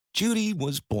Judy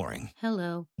was boring.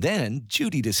 Hello. Then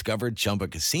Judy discovered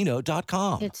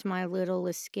ChumbaCasino.com. It's my little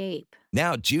escape.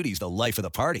 Now Judy's the life of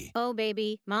the party. Oh,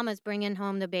 baby, mama's bringing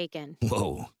home the bacon.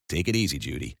 Whoa, take it easy,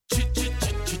 Judy.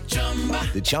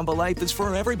 The Chumba life is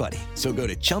for everybody. So go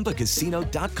to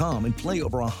ChumbaCasino.com and play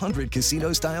over 100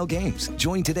 casino-style games.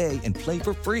 Join today and play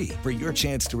for free for your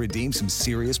chance to redeem some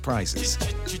serious prizes.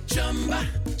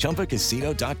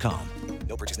 ChumbaCasino.com.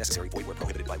 No purchase necessary. Void where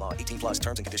prohibited by law. 18 plus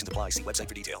terms and conditions apply. See website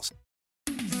for details.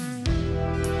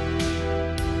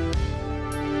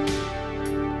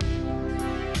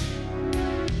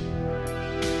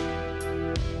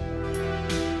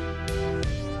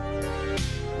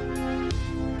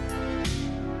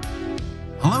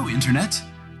 Hello, Internet.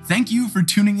 Thank you for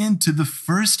tuning in to the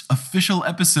first official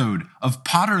episode of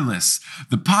Potterless,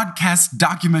 the podcast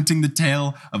documenting the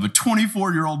tale of a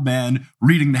 24-year-old man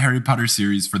reading the Harry Potter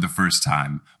series for the first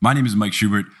time. My name is Mike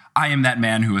Schubert. I am that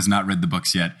man who has not read the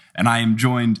books yet, and I am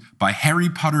joined by Harry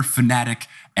Potter fanatic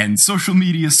and social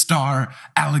media star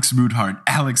Alex Moothart.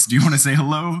 Alex, do you want to say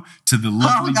hello to the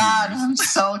lovely Oh, God, viewers? I'm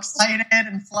so excited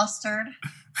and flustered.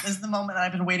 This is the moment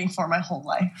I've been waiting for my whole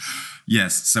life.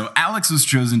 Yes, so Alex was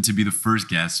chosen to be the first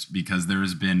guest because there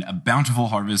has been a bountiful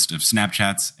harvest of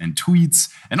Snapchats and tweets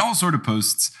and all sort of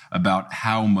posts about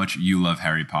how much you love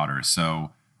Harry Potter.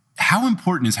 So how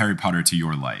important is Harry Potter to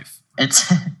your life?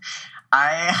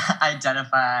 I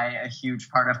identify a huge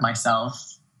part of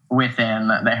myself within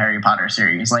the Harry Potter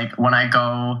series. Like when I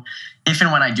go, if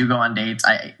and when I do go on dates,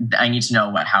 I need to know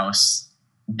what house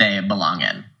they belong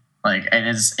in. Like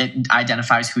it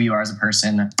identifies who you are as a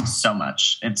person so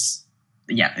much. It's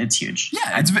huge.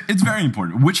 Yeah, it's very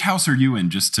important. Which house are you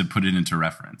in, just to put it into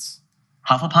reference?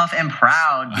 Hufflepuff and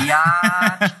proud,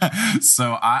 biatch.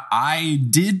 So I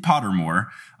did Pottermore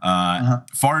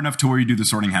far enough to where you do the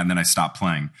sorting hat, and then I stopped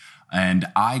playing. And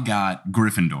I got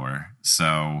Gryffindor, so...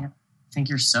 I think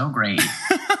you're so great.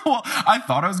 Well, I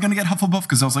thought I was going to get Hufflepuff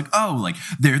because I was like, oh, like,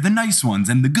 they're the nice ones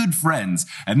and the good friends.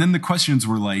 And then the questions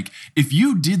were like, if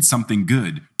you did something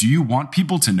good, do you want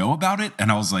people to know about it?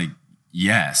 And I was like,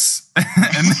 yes.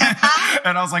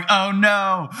 and I was like, oh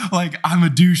no, like I'm a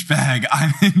douchebag.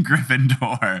 I'm in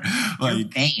Gryffindor. Like,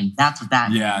 game. That's what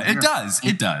that means. Yeah, it does.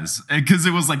 Because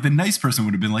it was like the nice person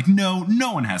would have been like, no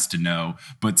one has to know.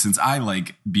 But since I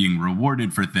like being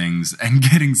rewarded for things and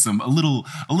getting a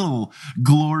little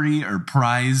glory or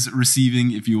prize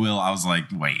receiving, if you will, I was like,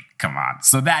 wait, come on.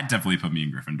 So that definitely put me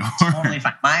in Gryffindor. Totally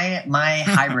fine. My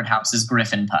hybrid house is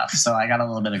Griffin Puff, so I got a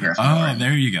little bit of Gryffindor. Oh,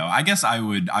 there you go. I guess I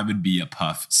would be a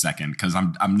Puff second because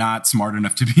I'm not smart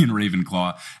enough to be in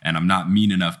Ravenclaw and I'm not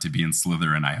mean enough to be in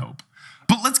Slytherin, I hope.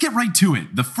 But let's get right to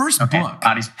it. The first book,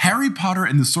 Harry Potter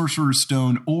and the Sorcerer's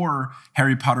Stone, or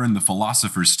Harry Potter and the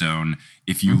Philosopher's Stone,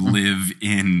 if you live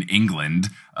in England.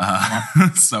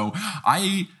 So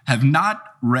I have not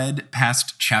read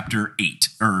past chapter 8,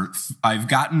 or I've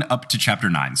gotten up to chapter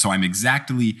 9. So I'm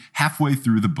exactly halfway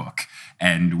through the book.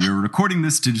 And we're recording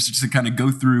this to just to kind of go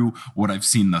through what I've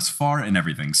seen thus far and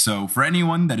everything. So for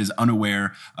anyone that is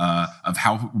unaware of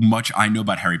how much I know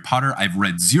about Harry Potter, I've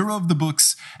read 0 of the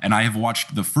books and I have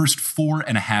watched the first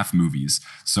 4.5 movies.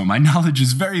 So my knowledge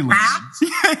is very limited.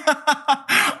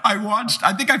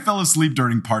 I think I fell asleep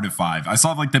during part of 5. I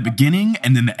saw like the beginning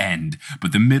and then the end,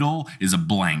 but the middle is a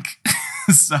blank.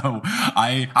 So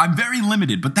I'm very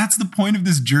limited, but that's the point of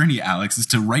this journey, Alex, is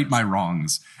to right my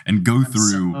wrongs and go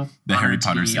through the Harry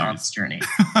Potter series. Journey.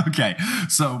 Okay,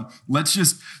 so let's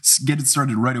just get it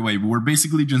started right away. We're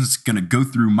basically just going to go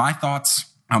through my thoughts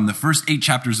on the first 8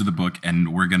 chapters of the book,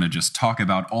 and we're going to just talk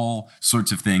about all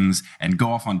sorts of things and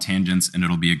go off on tangents, and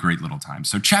it'll be a great little time.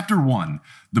 So chapter 1,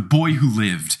 The Boy Who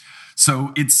Lived.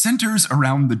 So it centers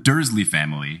around the Dursley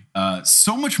family,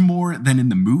 so much more than in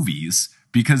the movies,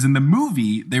 because in the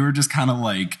movie, they were just kind of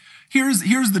like, here's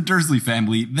the Dursley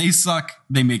family. They suck.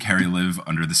 They make Harry live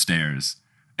under the stairs.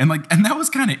 And that was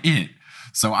kind of it.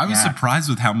 So I was surprised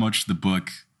with how much the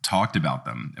book talked about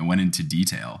them and went into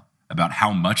detail about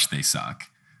how much they suck.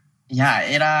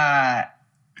 Yeah,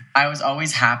 I was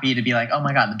always happy to be like, oh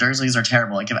my God, the Dursleys are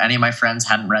terrible. Like if any of my friends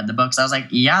hadn't read the books, I was like,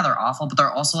 yeah, they're awful, but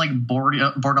they're also like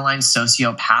borderline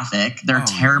sociopathic. They're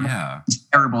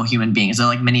terrible human beings. They're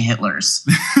like mini Hitlers.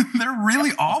 They're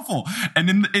really awful. And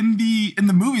in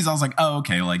the movies, I was like, oh,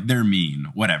 okay, like they're mean,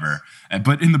 whatever.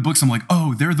 But in the books, I'm like,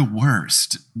 oh, they're the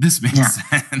worst. This makes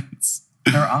sense.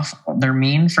 They're awful. They're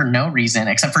mean for no reason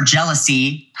except for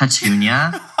jealousy,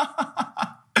 Petunia.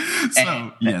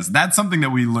 So, yes, that's something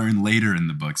that we learn later in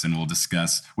the books and we'll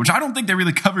discuss, which I don't think they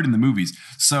really covered in the movies.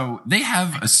 So they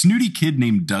have a snooty kid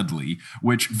named Dudley,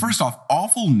 which, first off,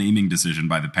 awful naming decision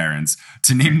by the parents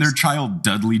to name their child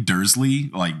Dudley Dursley,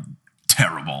 like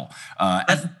terrible.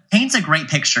 That paints a great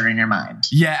picture in your mind.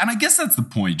 Yeah, and I guess that's the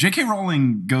point. J.K.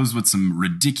 Rowling goes with some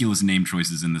ridiculous name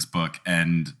choices in this book,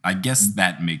 and I guess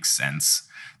that makes sense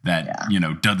that,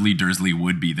 Dudley Dursley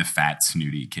would be the fat,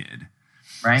 snooty kid.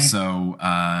 Right. So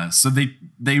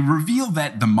they reveal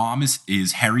that the mom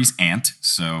is Harry's aunt,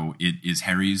 so it is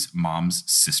Harry's mom's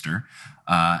sister.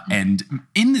 And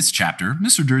in this chapter,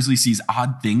 Mr. Dursley sees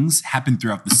odd things happen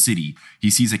throughout the city. He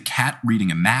sees a cat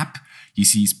reading a map. He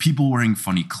sees people wearing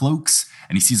funny cloaks,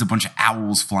 and he sees a bunch of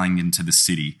owls flying into the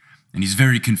city. And he's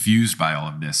very confused by all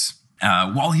of this.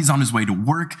 While he's on his way to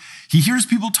work, he hears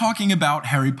people talking about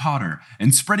Harry Potter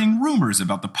and spreading rumors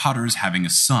about the Potters having a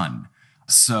son.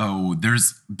 So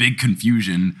there's big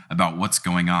confusion about what's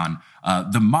going on.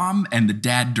 The mom and the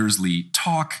dad Dursley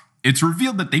talk. It's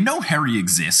revealed that they know Harry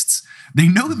exists. They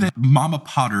know that Mama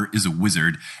Potter is a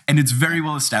wizard, and it's very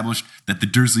well established that the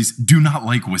Dursleys do not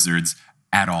like wizards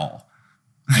at all.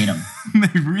 Hate him.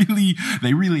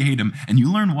 They really hate him, and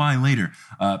you learn why later.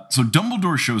 So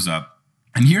Dumbledore shows up,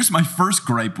 and here's my first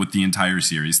gripe with the entire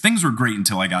series. Things were great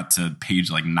until I got to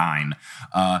page 9.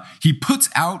 He puts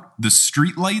out the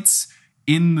street lights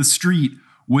in the street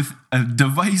with a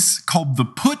device called the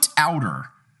put outer.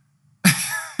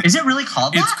 Is it really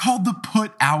called that? It's called the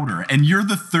put outer, and you're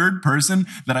the third person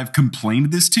that I've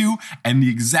complained this to, and the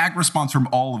exact response from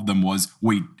all of them was,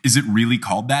 wait, is it really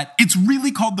called that? It's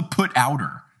really called the put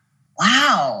outer.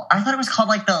 Wow. I thought it was called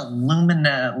the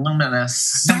luminous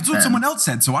something. That's what someone else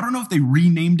said, so I don't know if they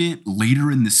renamed it later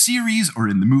in the series or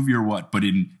in the movie or what, but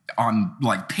on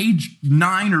page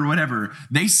 9 or whatever,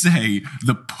 they say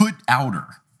the put outer.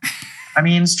 I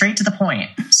mean, straight to the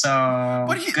point. So,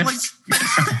 but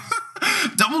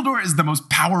Dumbledore is the most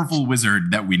powerful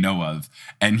wizard that we know of,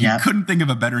 and he couldn't think of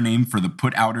a better name for the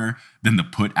put outer than the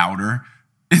put outer.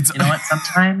 You know what?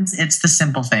 Sometimes it's the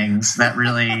simple things that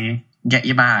really get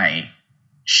you by.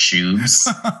 Shoobs.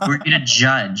 We're here to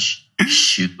judge.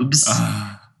 Shoobs.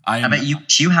 I bet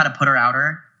you had to put her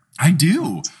outer. I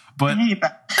do. But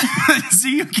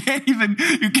see, you can't even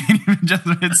just,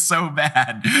 it's so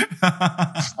bad.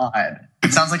 God.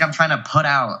 It sounds like I'm trying to put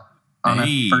out on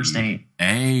a first date.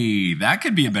 Hey, that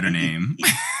could be a better name.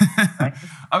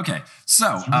 Okay, so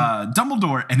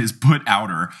Dumbledore and his put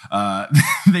outer,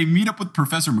 they meet up with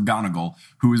Professor McGonagall,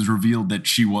 who is revealed that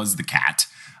she was the cat.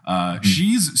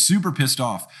 She's super pissed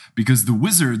off because the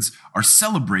wizards are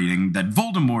celebrating that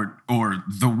Voldemort, or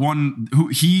the one who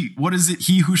he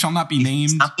who shall not be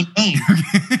named.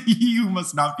 He who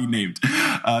must not be named.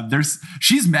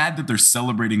 She's mad that they're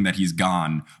celebrating that he's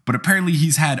gone, but apparently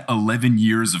he's had 11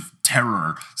 years of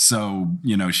terror. So,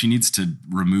 she needs to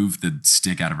remove the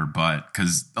stick out of her butt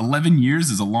because 11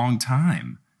 years is a long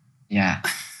time. Yeah.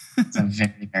 It's a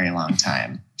very, very long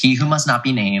time. He who must not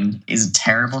be named is a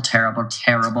terrible, terrible,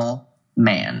 terrible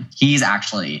man. He's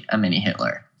actually a mini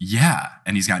Hitler. Yeah,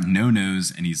 and he's got no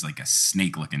nose, and he's like a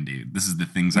snake-looking dude. This is the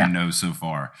things I know so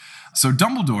far. So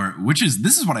Dumbledore,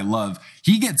 this is what I love,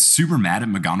 he gets super mad at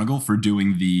McGonagall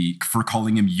for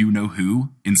calling him you-know-who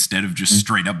instead of just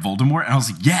straight up Voldemort. And I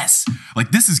was like, yes,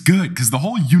 this is good, because the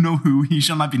whole you-know-who, he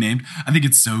shall not be named, I think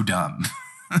it's so dumb.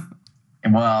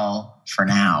 Well, for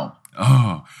now.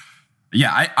 Oh,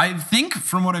 yeah, I think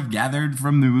from what I've gathered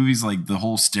from the movies, the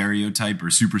whole stereotype or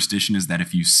superstition is that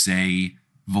if you say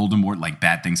Voldemort,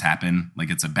 bad things happen,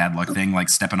 it's a bad luck thing,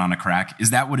 stepping on a crack. Is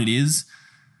that what it is?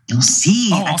 You'll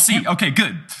see. Oh, I'll see. Okay,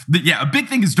 good. A big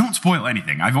thing is don't spoil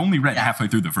anything. I've only read halfway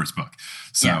through the first book.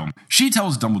 So she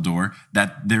tells Dumbledore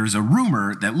that there's a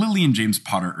rumor that Lily and James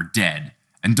Potter are dead,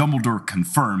 and Dumbledore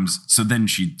confirms, so then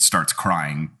she starts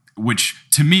crying, which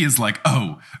to me is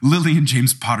oh, Lily and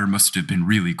James Potter must have been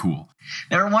really cool.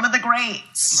 They're one of the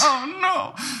greats. Oh,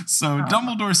 no. So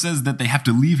Dumbledore says that they have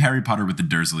to leave Harry Potter with the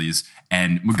Dursleys,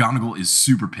 and McGonagall is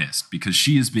super pissed because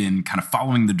she has been kind of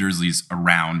following the Dursleys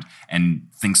around and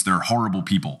thinks they're horrible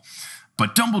people.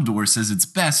 But Dumbledore says it's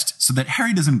best so that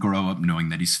Harry doesn't grow up knowing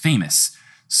that he's famous.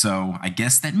 So I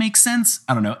guess that makes sense.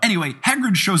 I don't know. Anyway,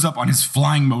 Hagrid shows up on his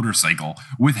flying motorcycle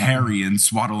with Harry in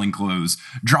swaddling clothes,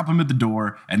 drop him at the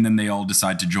door, and then they all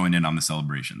decide to join in on the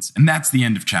celebrations. And that's the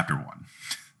end of chapter 1.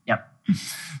 Yep.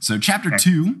 So chapter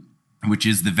 2, which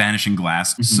is the Vanishing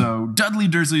Glass. So Dudley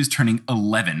Dursley is turning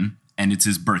 11, and it's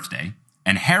his birthday.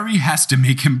 And Harry has to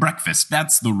make him breakfast.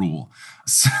 That's the rule.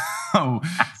 So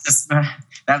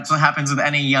that's what happens with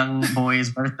any young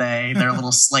boy's birthday. Their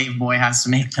little slave boy has to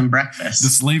make them breakfast. The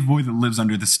slave boy that lives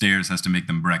under the stairs has to make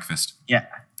them breakfast. Yeah,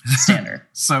 standard.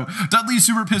 So Dudley's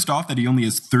super pissed off that he only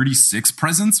has 36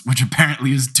 presents, which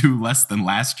apparently is 2 less than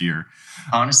last year.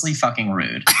 Honestly, fucking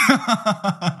rude.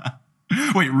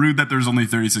 Wait, rude that there's only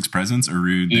 36 presents, or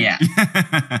rude? Yeah.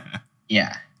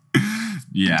 Yeah.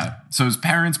 Yeah. So his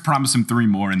parents promise him 3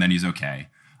 more, and then he's okay.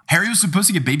 Harry was supposed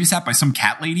to get babysat by some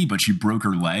cat lady, but she broke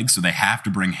her leg, so they have to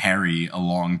bring Harry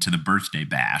along to the birthday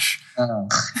bash. Oh,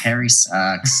 Harry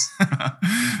sucks.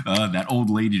 That old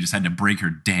lady just had to break her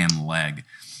damn leg.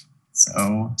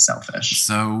 So selfish.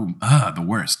 So, the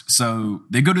worst. So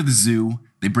they go to the zoo,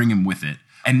 they bring him with it.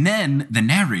 And then the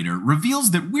narrator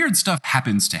reveals that weird stuff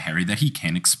happens to Harry that he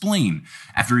can't explain.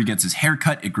 After he gets his hair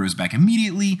cut, it grows back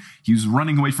immediately. He's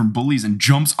running away from bullies and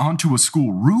jumps onto a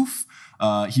school roof.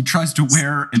 He tries to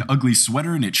wear an ugly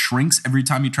sweater and it shrinks every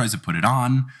time he tries to put it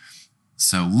on.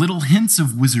 So little hints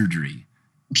of wizardry.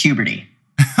 Puberty.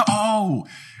 Oh,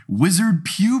 wizard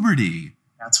puberty.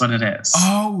 That's what it is.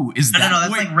 Oh, is that? No,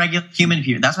 that's like regular human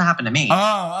puberty. That's what happened to me.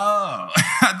 Oh.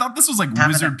 I thought this was like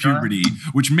wizard puberty,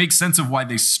 which makes sense of why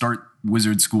they start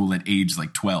wizard school at age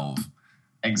like 12.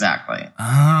 Exactly.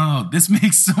 Oh, this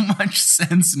makes so much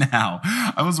sense now.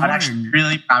 I was wondering. I'm actually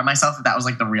really proud of myself that was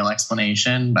like the real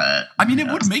explanation, but I mean,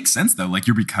 it would make sense though. Like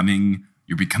you're becoming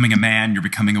a man, you're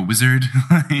becoming a wizard.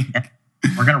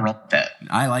 We're gonna roll with it.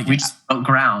 I like we it. just broke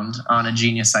ground on a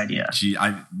genius idea.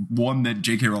 One that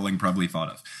J.K. Rowling probably thought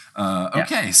of.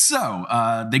 Okay, so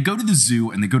they go to the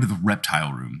zoo and they go to the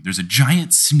reptile room. There's a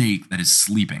giant snake that is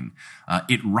sleeping.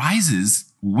 It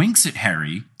rises, winks at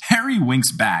Harry. Harry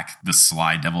winks back, the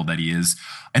sly devil that he is.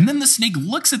 And then the snake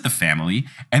looks at the family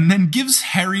and then gives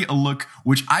Harry a look,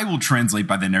 which I will translate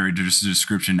by the narrator's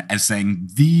description as saying,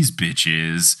 "These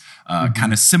bitches,"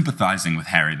 kind of sympathizing with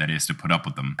Harry that he has to put up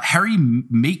with them. Harry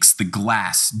makes the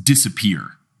glass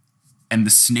disappear and the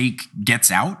snake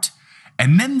gets out.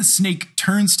 And then the snake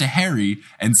turns to Harry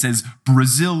and says,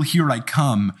 "Brazil, here I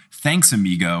come. Thanks,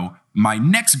 amigo. My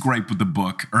next gripe with the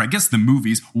book," or I guess the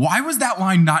movies. Why was that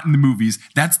line not in the movies?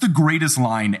 That's the greatest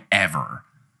line ever.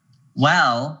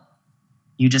 Well,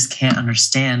 you just can't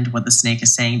understand what the snake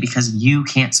is saying because you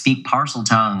can't speak parcel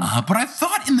tongue. But I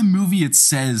thought in the movie it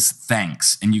says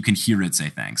thanks, and you can hear it say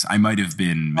thanks. I might have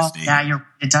been mistaken. Oh, yeah,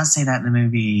 it does say that in the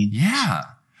movie. Yeah.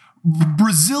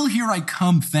 Brazil, here I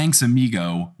come, thanks,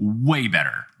 amigo. Way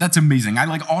better. That's amazing. I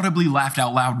like audibly laughed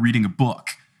out loud reading a book.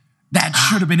 That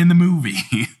should have been in the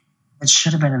movie. It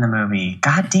should have been in the movie.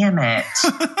 God damn it.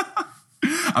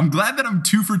 I'm glad that I'm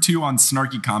 2 for 2 on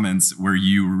snarky comments where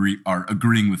you are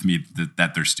agreeing with me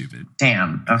that they're stupid.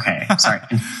 Damn. Okay. Sorry.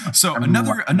 So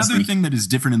another thing that is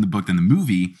different in the book than the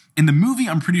movie. In the movie,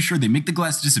 I'm pretty sure they make the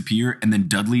glass disappear and then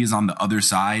Dudley is on the other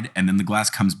side and then the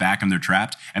glass comes back and they're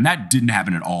trapped. And that didn't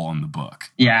happen at all in the book.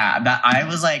 Yeah. I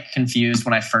was like confused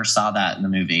when I first saw that in the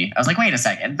movie. I was like, wait a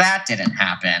second, that didn't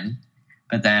happen.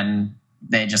 But then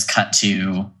they just cut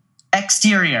to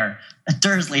exterior, a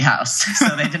Dursley house,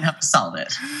 so they didn't have to solve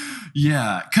it.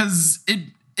 Yeah, because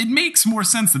it makes more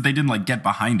sense that they didn't like get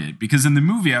behind it. Because in the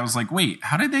movie, I was like, wait,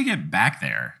 how did they get back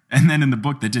there? And then in the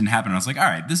book, that didn't happen. I was like, all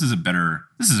right, this is a better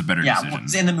decision.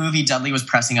 Well, in the movie, Dudley was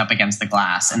pressing up against the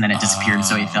glass, and then it disappeared,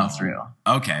 so he fell through.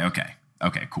 Okay,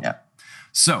 cool. Yeah.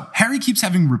 So Harry keeps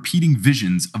having repeating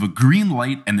visions of a green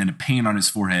light and then a pain on his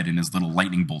forehead and his little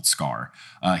lightning bolt scar.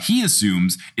 He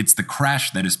assumes it's the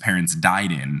crash that his parents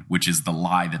died in, which is the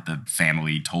lie that the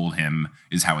family told him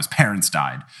is how his parents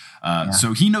died.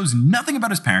 So he knows nothing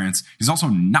about his parents. He's also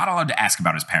not allowed to ask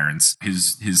about his parents.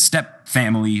 His step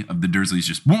family of the Dursleys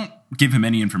just won't give him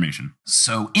any information.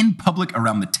 So in public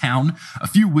around the town, a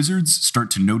few wizards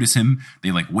start to notice him.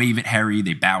 They like wave at Harry,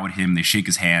 they bow at him, they shake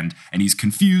his hand, and he's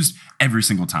confused every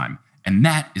single time. And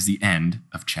that is the end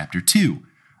of chapter 2.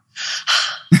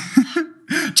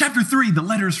 Chapter 3, the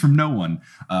letters from no one.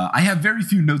 I have very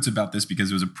few notes about this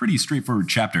because it was a pretty straightforward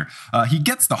chapter. He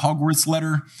gets the Hogwarts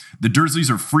letter. The Dursleys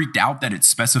are freaked out that it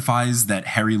specifies that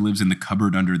Harry lives in the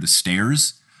cupboard under the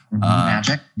stairs.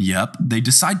 Magic. Yep. They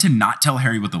decide to not tell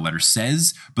Harry what the letter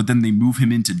says, but then they move him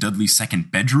into Dudley's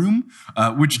second bedroom,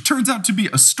 which turns out to be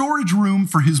a storage room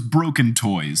for his broken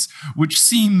toys, which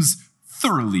seems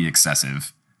thoroughly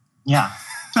excessive. Yeah.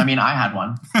 I mean, I had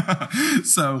one.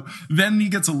 So then he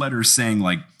gets a letter saying,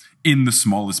 like, in the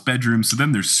smallest bedroom. So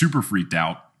then they're super freaked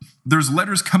out. There's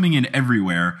letters coming in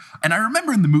everywhere. And I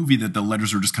remember in the movie that the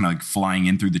letters are just kind of like flying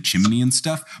in through the chimney and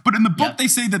stuff. But in the book, they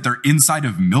say that they're inside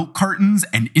of milk cartons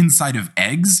and inside of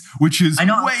eggs, which is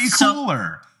way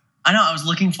cooler. I know. I was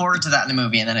looking forward to that in the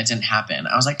movie, and then it didn't happen.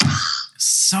 I was like,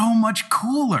 so much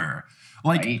cooler.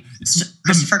 Like, right?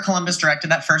 Christopher Columbus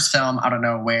directed that first film. I don't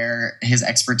know where his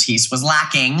expertise was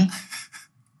lacking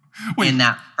in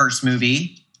that first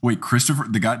movie. Wait,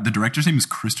 the director's name is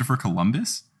Christopher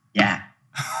Columbus? Yeah.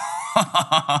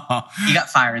 He got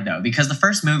fired though because the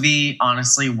first movie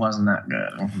honestly wasn't that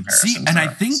good in comparison. See, and I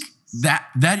think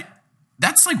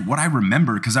that's like what I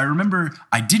remember, because I remember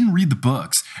I didn't read the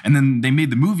books, and then they made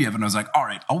the movie of it, and I was like, all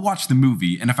right, I'll watch the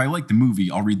movie, and if I like the movie,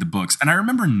 I'll read the books. And I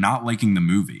remember not liking the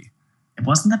movie. It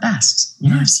wasn't the best.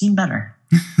 You know, I've seen better.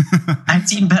 I've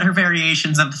seen better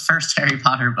variations of the first Harry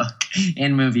Potter book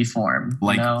in movie form.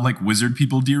 Like Wizard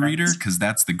People, dear reader, because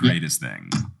that's the greatest thing.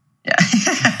 Yeah.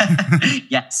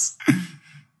 Yes.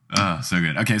 Oh, so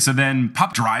good. Okay, so then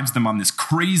Pop drives them on this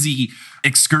crazy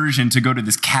excursion to go to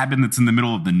this cabin that's in the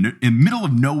middle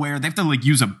of nowhere. They have to like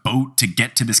use a boat to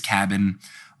get to this cabin.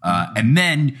 And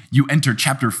then you enter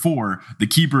chapter 4, the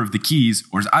Keeper of the Keys,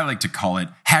 or as I like to call it,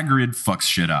 Hagrid fucks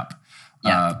shit up.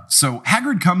 Yeah. So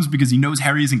Hagrid comes because he knows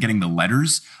Harry isn't getting the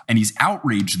letters, and he's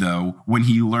outraged, though, when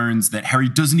he learns that Harry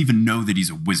doesn't even know that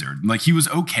he's a wizard. Like, he was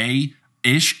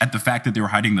okay-ish at the fact that they were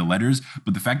hiding the letters,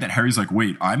 but the fact that Harry's like,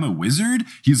 wait, I'm a wizard?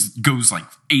 He goes, like,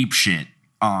 ape shit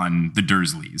on the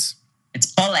Dursleys.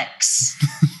 It's bollocks.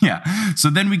 Yeah.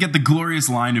 So then we get the glorious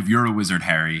line of "You're a wizard,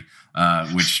 Harry,"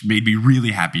 which made me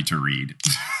really happy to read.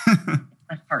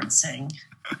 My heart sang.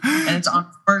 And it's on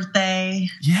his birthday.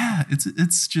 Yeah,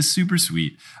 it's just super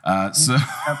sweet. So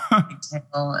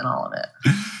and all of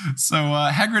it. So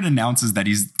Hagrid announces that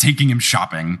he's taking him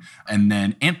shopping, and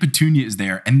then Aunt Petunia is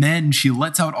there, and then she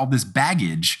lets out all this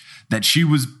baggage that she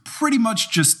was pretty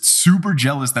much just super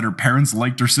jealous that her parents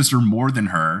liked her sister more than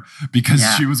her because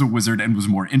she was a wizard and was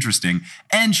more interesting,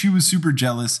 and she was super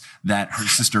jealous that her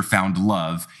sister found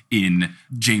love in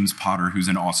James Potter, who's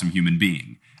an awesome human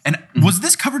being. And was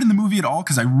this covered in the movie at all?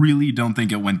 Because I really don't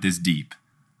think it went this deep.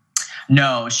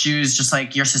 No, she was just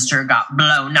like, your sister got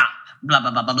blown up, blah, blah,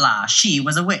 blah, blah, blah. She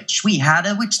was a witch. We had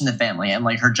a witch in the family. And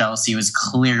like her jealousy was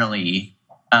clearly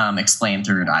explained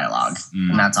through her dialogue.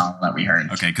 And that's all that we heard.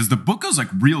 Okay, because the book goes like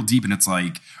real deep, and it's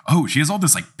like, oh, she has all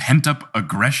this like pent up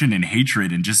aggression and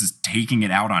hatred and just is taking it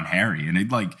out on Harry. And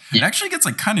it actually gets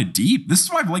like kind of deep. This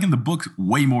is why I'm liking the book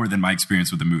way more than my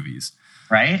experience with the movies.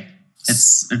 Right?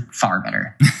 It's far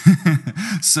better.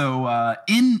 So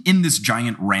in this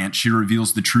giant rant, she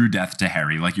reveals the true death to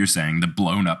Harry, like you're saying, the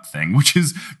blown up thing, which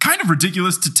is kind of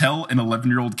ridiculous to tell an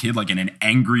 11-year-old kid, like in an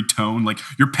angry tone, like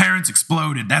your parents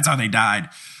exploded. That's how they died.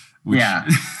 Yeah.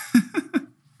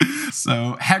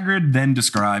 So Hagrid then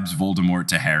describes Voldemort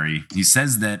to Harry. He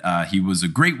says that he was a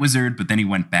great wizard, but then he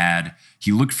went bad.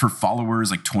 He looked for followers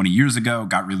like 20 years ago,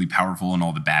 got really powerful in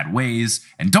all the bad ways,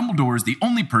 and Dumbledore is the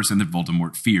only person that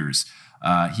Voldemort fears.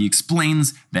 He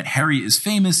explains that Harry is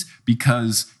famous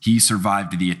because he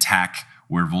survived the attack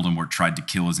where Voldemort tried to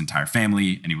kill his entire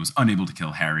family, and he was unable to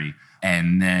kill Harry.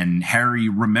 And then Harry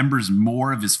remembers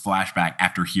more of his flashback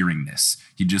after hearing this.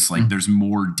 He just there's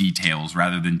more details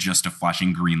rather than just a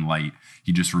flashing green light.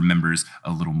 He just remembers a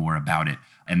little more about it.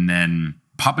 And then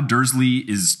Papa Dursley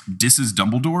disses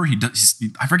Dumbledore.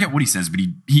 I forget what he says, but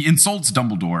he insults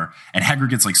Dumbledore, and Hagrid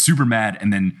gets like super mad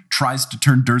and then tries to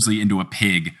turn Dursley into a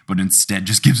pig, but instead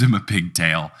just gives him a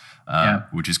pigtail,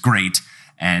 which is great.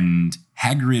 And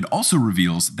Hagrid also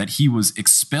reveals that he was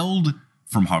expelled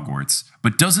from Hogwarts,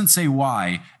 but doesn't say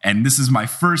why. And this is my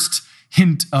first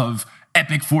hint of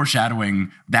epic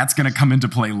foreshadowing. That's going to come into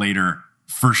play later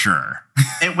for sure.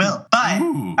 It will. But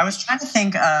I was trying to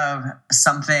think of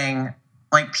something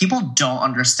like people don't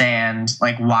understand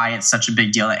like why it's such a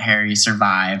big deal that Harry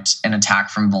survived an attack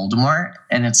from Voldemort.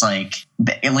 And it's like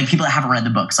people that haven't read the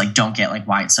books like don't get like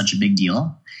why it's such a big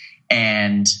deal.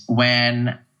 And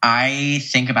when I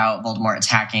think about Voldemort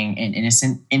attacking an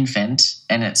innocent infant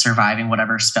and it surviving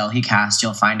whatever spell he cast.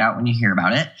 You'll find out when you hear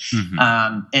about it.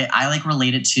 I like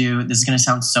relate it to, this is going to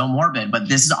sound so morbid, but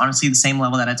this is honestly the same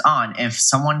level that it's on. If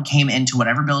someone came into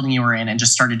whatever building you were in and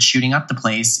just started shooting up the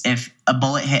place, if a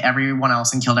bullet hit everyone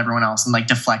else and killed everyone else and like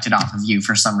deflected off of you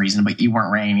for some reason, but you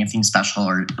weren't wearing anything special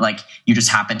or like you just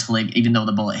happened to live, even though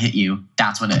the bullet hit you,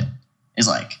 that's what it is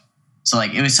like. So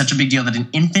like it was such a big deal that an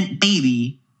infant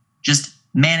baby just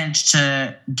managed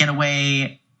to get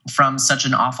away from such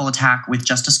an awful attack with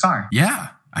just a scar. Yeah.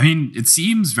 I mean, it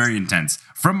seems very intense.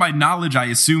 From my knowledge, I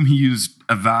assume he used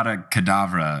Avada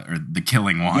Kedavra, or the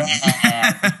killing wand.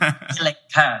 Yeah, killing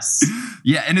curse.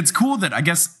 Yeah, and it's cool that I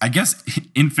guess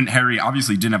infant Harry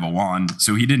obviously didn't have a wand,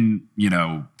 so he didn't,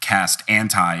 cast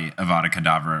anti-Avada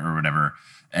Kedavra or whatever,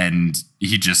 and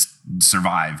he just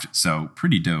survived. So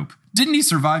pretty dope. Didn't he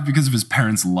survive because of his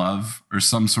parents' love or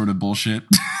some sort of bullshit?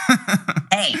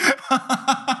 Hey.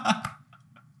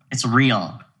 It's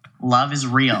real. Love is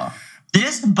real.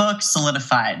 This book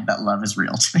solidified that love is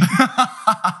real to me.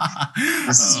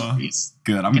 This is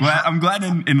good. I'm glad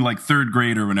in like third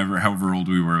grade or however old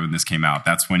we were when this came out,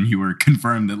 that's when you were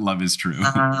confirmed that love is true.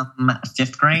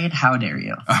 Fifth grade? How dare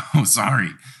you? Oh,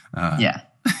 sorry. Yeah.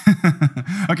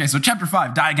 Okay, so chapter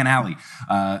 5, Diagon Alley.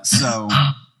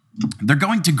 they're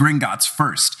going to Gringotts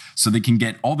first so they can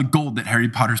get all the gold that Harry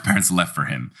Potter's parents left for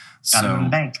him. So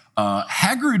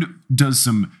Hagrid does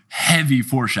some heavy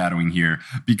foreshadowing here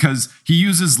because he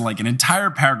uses like an entire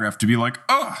paragraph to be like,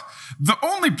 oh, the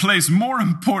only place more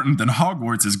important than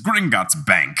Hogwarts is Gringotts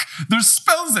Bank. There's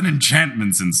spells and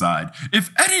enchantments inside.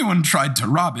 If anyone tried to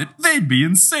rob it, they'd be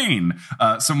insane.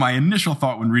 So my initial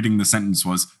thought when reading the sentence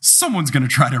was, someone's going to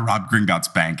try to rob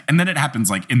Gringotts Bank. And then it happens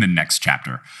like in the next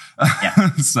chapter.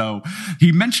 Yeah. So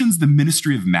he mentions the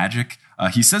Ministry of Magic.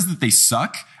 He says that they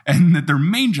suck and that their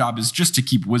main job is just to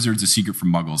keep wizards a secret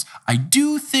from muggles. I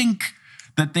do think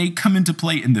that they come into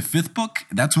play in the 5th book.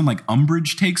 That's when like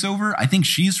Umbridge takes over. I think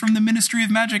she's from the Ministry of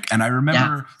Magic. And I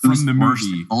remember from the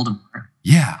movie.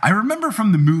 Yeah, I remember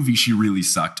from the movie she really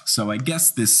sucked. So I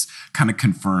guess this kind of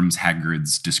confirms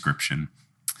Hagrid's description.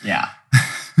 Yeah.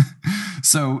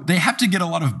 So they have to get a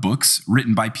lot of books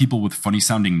written by people with funny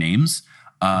sounding names.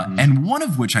 And one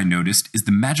of which I noticed is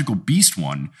the Magical Beast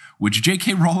one, which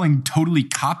J.K. Rowling totally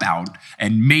cop out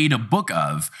and made a book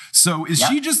of. So is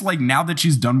she just like, now that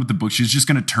she's done with the book, she's just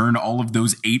going to turn all of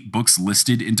those 8 books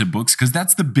listed into books? Because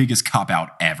that's the biggest cop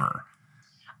out ever.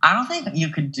 I don't think you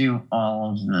could do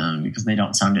all of them because they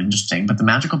don't sound interesting. But the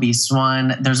Magical Beasts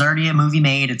one, there's already a movie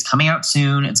made. It's coming out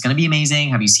soon. It's going to be amazing.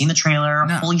 Have you seen the trailer?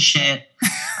 No. Holy shit.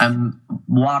 I'm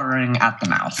watering at the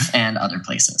mouth and other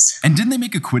places. And didn't they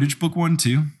make a Quidditch book one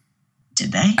too?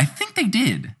 Did they? I think they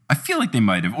did. I feel like they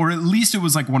might have. Or at least it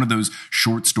was like one of those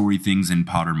short story things in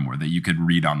Pottermore that you could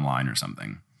read online or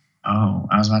something. Oh,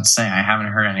 I was about to say, I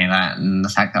haven't heard any of that. And the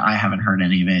fact that I haven't heard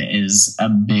any of it is a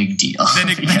big deal. Then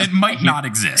it might not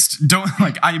exist.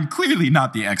 I am clearly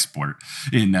not the expert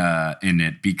in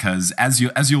it because as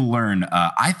you'll learn,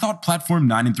 I thought platform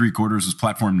 9 3/4 was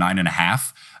platform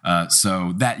 9.5.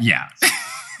 So that, yeah.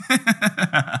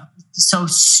 So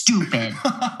stupid.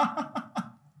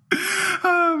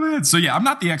 Oh man. So yeah, I'm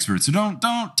not the expert. So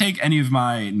don't take any of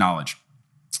my knowledge.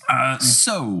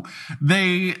 So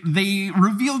they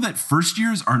reveal that first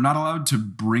years are not allowed to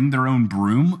bring their own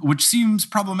broom, which seems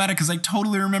problematic because I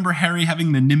totally remember Harry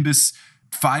having the Nimbus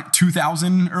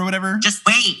 2000 or whatever. Just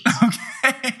wait.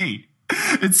 Okay.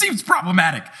 It seems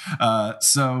problematic.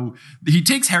 So he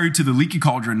takes Harry to the Leaky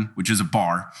Cauldron, which is a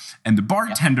bar, and the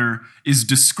bartender is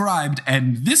described,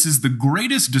 and this is the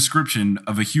greatest description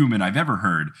of a human I've ever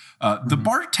heard. The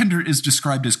bartender is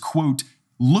described as, quote,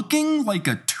 looking like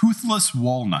a toothless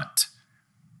walnut.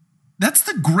 That's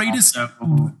the greatest.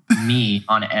 Also, me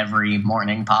on every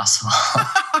morning possible.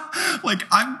 Like,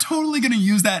 I'm totally going to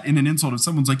use that in an insult. If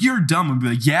someone's like, you're dumb, I'd be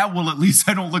like, yeah, well, at least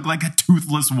I don't look like a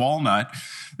toothless walnut.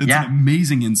 That's an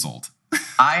amazing insult.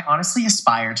 I honestly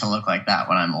aspire to look like that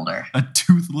when I'm older. A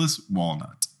toothless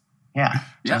walnut. Yeah.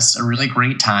 Just a really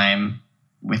great time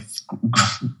with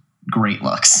great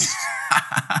looks.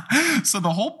 So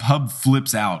the whole pub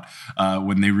flips out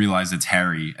when they realize it's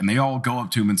Harry, and they all go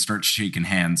up to him and start shaking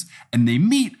hands, and they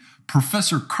meet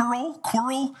Professor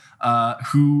Quirrell,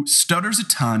 who stutters a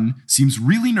ton, seems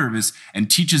really nervous,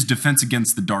 and teaches defense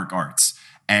against the dark arts.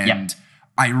 And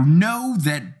I know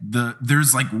that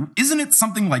there's like, isn't it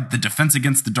something like the defense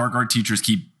against the dark art teachers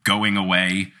keep going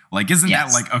away? Like, isn't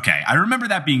that like, okay, I remember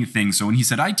that being a thing. So when he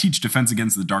said, I teach defense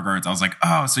against the dark arts, I was like,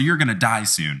 oh, so you're going to die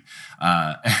soon.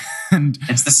 And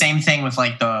it's the same thing with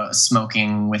like the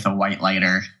smoking with a white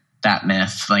lighter, that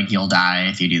myth, like you'll die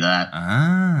if you do that.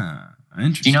 Ah.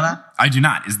 Interesting. Do you know that? I do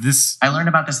not. Is this? I learned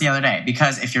about this the other day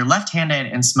because if you're left-handed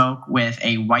and smoke with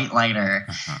a white lighter,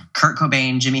 Kurt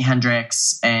Cobain, Jimi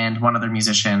Hendrix, and one other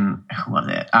musician, who was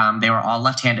it? They were all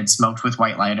left-handed, smoked with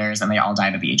white lighters, and they all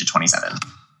died at the age of 27.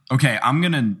 Okay, I'm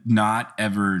gonna not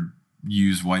ever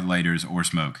use white lighters or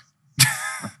smoke.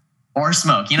 Or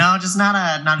smoke, just not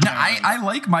a. No, I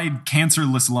like my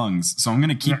cancerless lungs, so I'm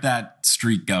gonna keep that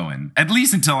streak going at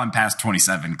least until I'm past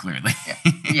 27. Clearly,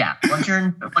 yeah. Once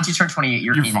you turn 28,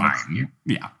 you're fine.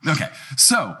 Yeah. Okay.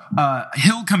 So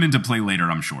he'll come into play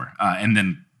later, I'm sure, and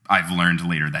then I've learned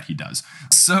later that he does.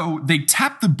 So they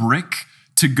tap the brick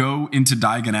to go into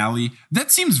Diagon Alley.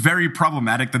 That seems very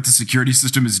problematic. That the security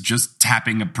system is just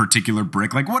tapping a particular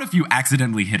brick. Like, what if you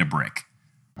accidentally hit a brick?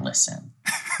 Listen.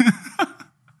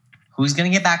 Who's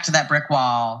going to get back to that brick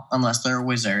wall unless they're a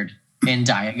wizard in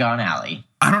Diagon Alley?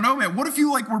 I don't know, man. What if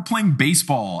you were playing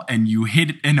baseball and you hit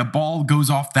it and a ball goes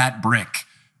off that brick?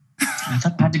 I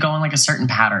thought it had to go in like a certain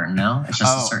pattern, no? It's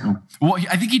just a certain... Well,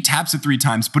 I think he taps it 3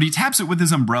 times, but he taps it with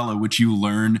his umbrella, which you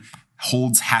learn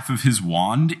holds half of his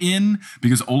wand in,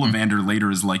 because Ollivander later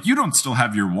is like, you don't still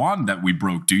have your wand that we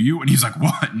broke, do you? And he's like,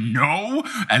 what? No?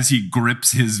 As he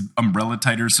grips his umbrella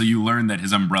tighter, so you learn that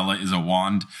his umbrella is a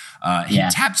wand. He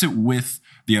taps it with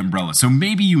the umbrella. So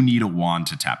maybe you need a wand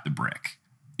to tap the brick.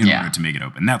 in order to make it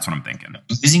open. That's what I'm thinking.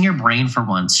 Using your brain for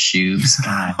once, Shoes.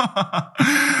 God.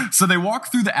 So they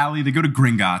walk through the alley. They go to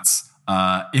Gringotts.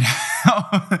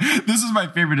 This is my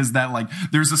favorite, is that like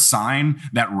there's a sign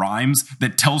that rhymes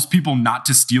that tells people not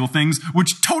to steal things,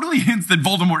 which totally hints that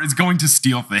Voldemort is going to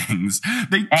steal things.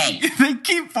 They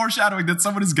keep foreshadowing that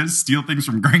someone is going to steal things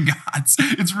from Gringotts.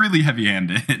 It's really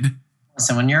heavy-handed.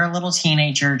 So when you're a little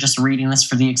teenager just reading this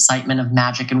for the excitement of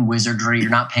magic and wizardry, you're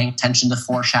not paying attention to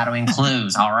foreshadowing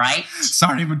clues, all right?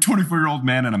 Sorry, I'm a 24-year-old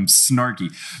man and I'm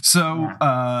snarky. So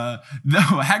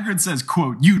Hagrid says,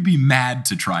 quote, "You'd be mad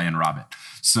to try and rob it."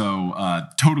 So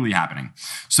totally happening.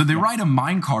 So they ride a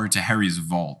minecart to Harry's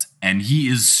vault, and he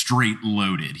is straight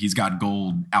loaded. He's got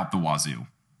gold out the wazoo.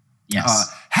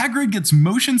 Yes. Hagrid gets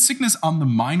motion sickness on the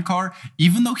minecart,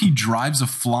 even though he drives a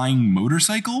flying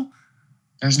motorcycle.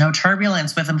 There's no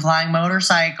turbulence with him flying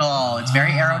motorcycle. It's very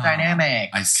aerodynamic.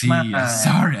 I see.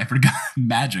 Sorry, I forgot.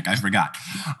 Magic, I forgot.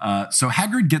 So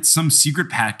Hagrid gets some secret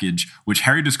package, which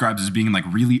Harry describes as being like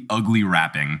really ugly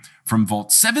wrapping, from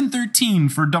Vault 713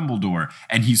 for Dumbledore.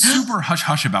 And he's super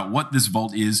hush-hush about what this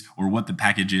vault is or what the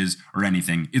package is or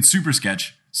anything. It's super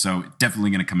sketch, so definitely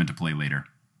going to come into play later.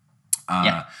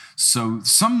 So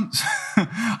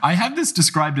I have this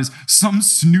described as some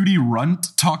snooty runt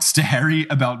talks to Harry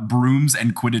about brooms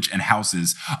and Quidditch and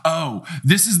houses. Oh,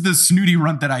 this is the snooty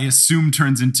runt that I assume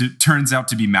turns out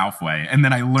to be Malfoy. And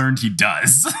then I learned he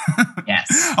does.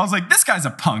 Yes. I was like, this guy's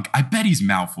a punk. I bet he's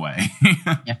Malfoy.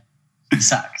 Yeah. He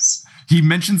sucks. He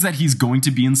mentions that he's going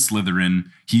to be in Slytherin.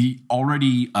 He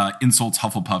already insults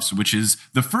Hufflepuffs, which is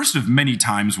the first of many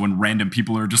times when random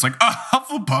people are just like,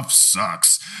 Hufflepuff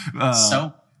sucks.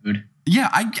 So rude. Yeah,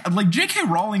 J.K.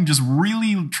 Rowling just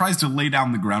really tries to lay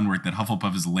down the groundwork that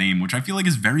Hufflepuff is lame, which I feel like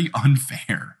is very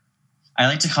unfair. I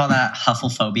like to call that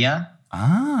Hufflephobia.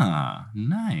 Ah,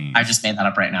 nice. I just made that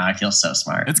up right now. I feel so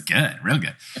smart. It's good, real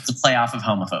good. It's a play off of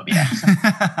homophobia.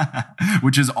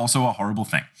 Which is also a horrible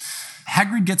thing.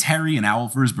 Hagrid gets Harry an owl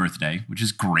for his birthday, which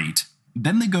is great.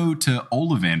 Then they go to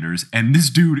Ollivander's, and this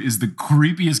dude is the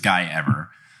creepiest guy ever.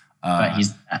 But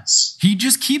he's nuts. He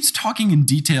just keeps talking in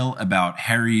detail about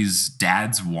Harry's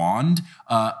dad's wand.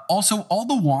 Also, all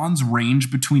the wands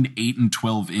range between 8 and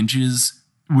 12 inches,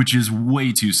 which is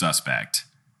way too suspect.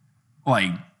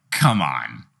 Like, come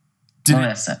on. Did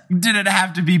it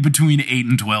have to be between 8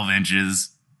 and 12 inches?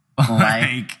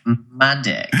 Like my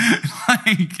dick.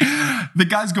 Like, the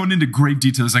guy's going into great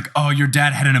detail. It's like, oh, your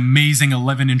dad had an amazing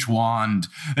 11-inch wand.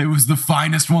 It was the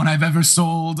finest one I've ever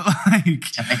sold. Like,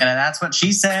 that's what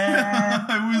she said.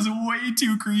 It was way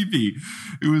too creepy.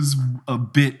 It was a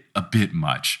bit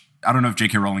much. I don't know if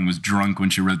J.K. Rowling was drunk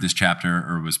when she wrote this chapter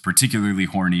or was particularly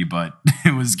horny, but I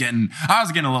was getting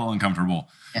a little uncomfortable.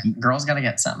 Yeah, girls gotta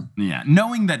get some. Yeah.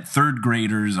 Knowing that third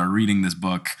graders are reading this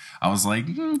book, I was like,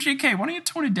 JK, why don't you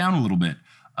tone it down a little bit?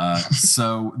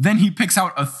 So then he picks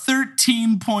out a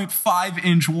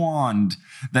 13.5-inch wand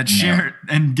that shared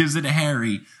and gives it to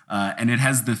Harry. And it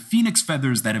has the phoenix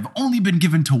feathers that have only been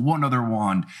given to one other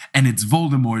wand. And it's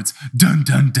Voldemort's dun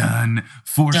dun dun,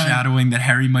 foreshadowing that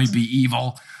Harry might be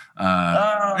evil.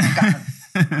 God.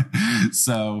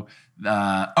 So,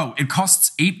 it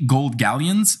costs 8 gold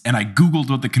galleons, and I Googled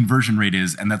what the conversion rate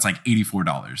is, and that's like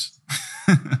 $84.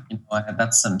 You know what?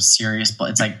 That's some serious,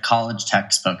 it's like college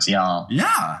textbooks, y'all.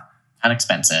 Yeah. Not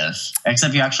expensive,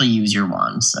 except you actually use your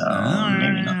wand, so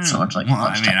maybe not so much like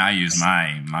college textbooks. I use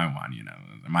my wand,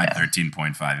 my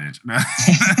 13.5 inch.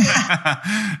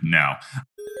 No.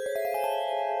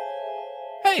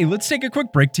 Hey, let's take a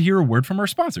quick break to hear a word from our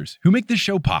sponsors who make this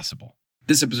show possible.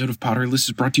 This episode of Potterless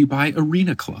is brought to you by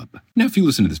Arena Club. Now, if you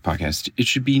listen to this podcast, it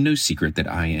should be no secret that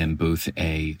I am both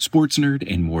a sports nerd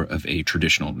and more of a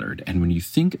traditional nerd. And when you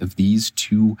think of these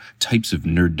two types of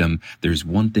nerddom, there's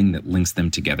one thing that links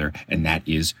them together, and that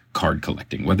is card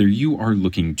collecting. Whether you are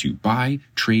looking to buy,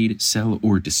 trade, sell,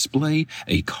 or display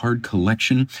a card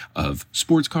collection of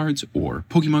sports cards or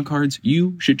Pokemon cards,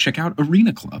 you should check out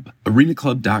Arena Club.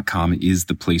 ArenaClub.com is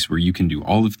the place where you can do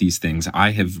all of these things.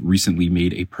 I have recently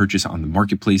made a purchase on the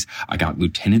marketplace. I got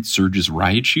Lieutenant Surge's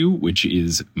Raichu, which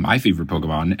is my favorite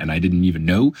Pokemon, and I didn't even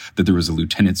know that there was a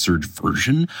Lieutenant Surge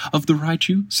version of the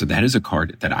Raichu. So that is a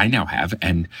card that I now have,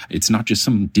 and it's not just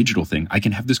some digital thing. I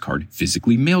can have this card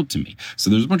physically mailed to me. So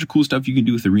there's a bunch of cool stuff you can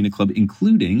do with Arena Club,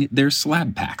 including their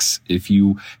slab packs. If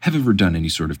you have ever done any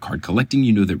sort of card collecting,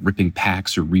 you know that ripping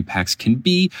packs or repacks can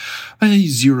be a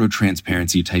zero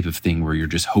transparency type of thing where you're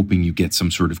just hoping you get some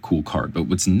sort of cool card. But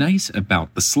what's nice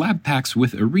about the slab packs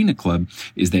with Arena Club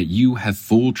Club is that you have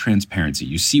full transparency.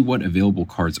 You see what available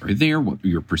cards are there, what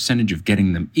your percentage of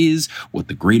getting them is, what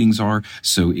the gradings are.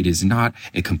 So it is not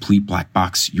a complete black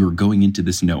box. You're going into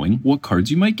this knowing what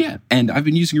cards you might get. And I've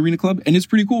been using Arena Club, and it's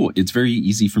pretty cool. It's very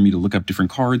easy for me to look up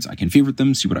different cards. I can favorite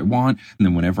them, see what I want, and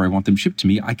then whenever I want them shipped to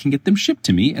me, I can get them shipped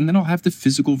to me, and then I'll have the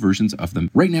physical versions of them.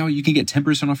 Right now, you can get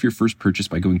 10% off your first purchase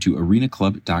by going to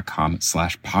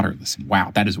arenaclub.com/Potterless.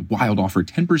 Wow, that is a wild offer.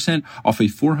 10% off a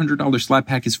 $400 slab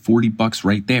pack is $40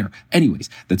 right there. Anyways,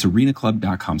 that's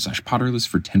arenaclub.com/Potterless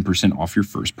for 10% off your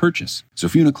first purchase. So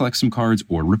if you want to collect some cards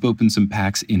or rip open some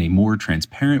packs in a more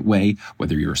transparent way,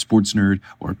 whether you're a sports nerd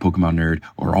or a Pokemon nerd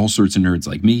or all sorts of nerds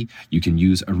like me, you can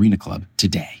use Arena Club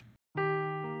today.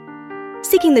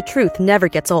 Seeking the truth never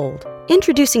gets old.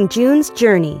 Introducing June's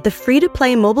Journey, the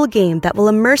free-to-play mobile game that will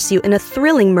immerse you in a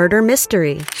thrilling murder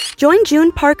mystery. Join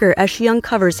June Parker as she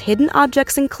uncovers hidden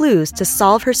objects and clues to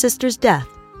solve her sister's death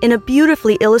in a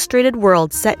beautifully illustrated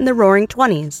world set in the Roaring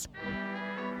 '20s.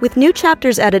 With new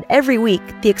chapters added every week,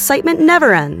 the excitement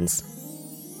never ends.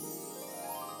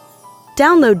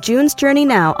 Download June's Journey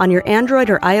now on your Android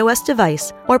or iOS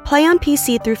device, or play on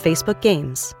PC through Facebook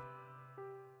Games.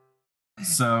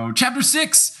 So, Chapter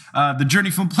 6, the journey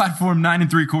from platform 9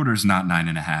 3/4, not 9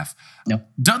 1/2. Nope.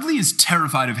 Dudley is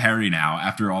terrified of Harry now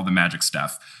after all the magic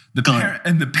stuff.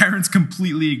 And the parents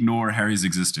completely ignore Harry's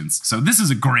existence. So this is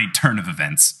a great turn of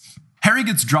events. Harry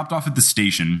gets dropped off at the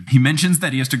station. He mentions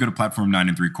that he has to go to platform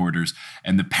 9 3/4,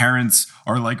 and the parents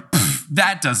are like,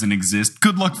 that doesn't exist.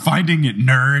 Good luck finding it,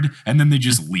 nerd. And then they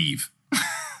just leave.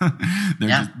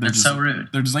 they're just so rude.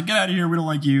 They're just like, get out of here. We don't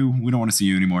like you. We don't want to see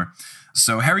you anymore.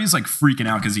 So Harry's like freaking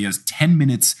out because he has 10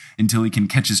 minutes until he can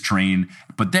catch his train.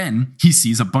 But then he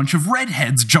sees a bunch of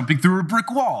redheads jumping through a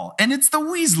brick wall. And it's the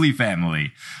Weasley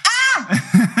family.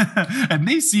 And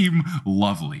they seem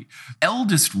lovely.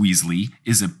 Eldest Weasley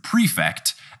is a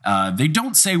prefect. They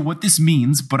don't say what this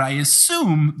means, but I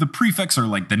assume the prefects are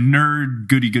like the nerd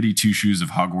goody-goody two-shoes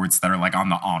of Hogwarts that are like on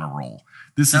the honor roll.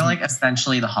 They're like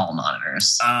essentially the hall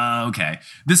monitors. Okay.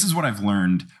 This is what I've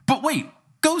learned. But wait,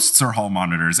 ghosts are hall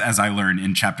monitors, as I learned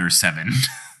in Chapter 7.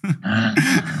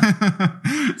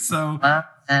 So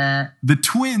the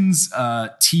twins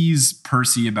tease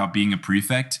Percy about being a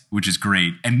prefect, which is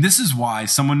great. And this is why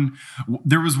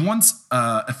there was once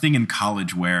a thing in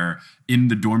college where in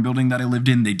the dorm building that I lived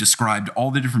in, they described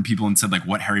all the different people and said like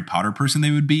what Harry Potter person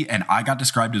they would be. And I got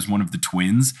described as one of the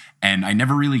twins, and I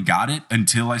never really got it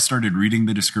until I started reading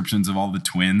the descriptions of all the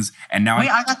twins. And now I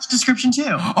got the description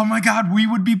too. Oh my God, we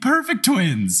would be perfect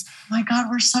twins. Oh my God,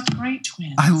 we're such great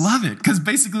twins. I love it because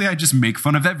basically I just make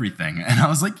fun of everything. And I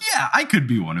was like, yeah, I could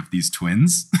be one of these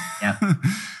twins. Yeah.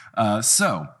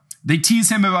 So they tease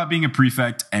him about being a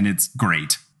prefect, and it's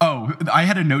great. Oh, I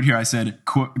had a note here. I said,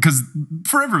 because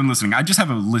for everyone listening, I just have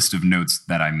a list of notes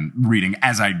that I'm reading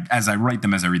as I write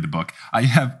them as I read the book. I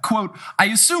have, quote, I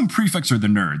assume prefects are the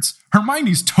nerds.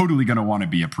 Hermione's totally going to want to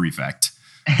be a prefect.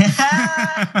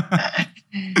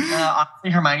 Honestly,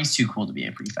 Hermione's too cool to be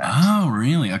a prefect. Oh,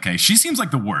 really? Okay. She seems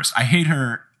like the worst. I hate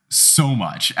her so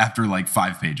much after like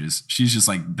 5 pages. She's just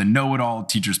like the know-it-all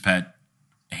teacher's pet.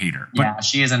 Hate her. But, yeah,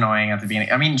 she is annoying at the beginning.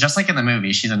 I mean, just like in the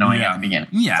movie, she's annoying at the beginning.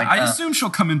 Yeah, like, I assume she'll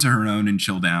come into her own and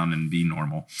chill down and be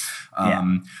normal.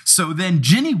 So then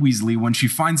Ginny Weasley, when she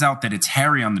finds out that it's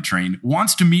Harry on the train,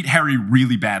 wants to meet Harry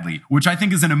really badly, which I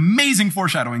think is an amazing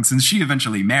foreshadowing since she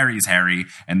eventually marries Harry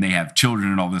and they have children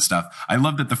and all this stuff. I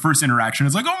love that the first interaction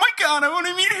is like, oh my God, I want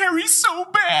to meet Harry so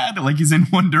bad. Like he's in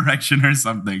One Direction or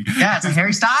something. Yeah, it's like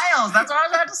Harry Styles. That's what I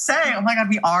was about to say. Oh my God,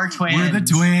 we are twins. We're the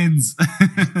twins.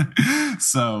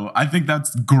 So I think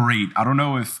that's great. I don't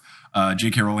know if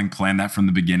J.K. Rowling planned that from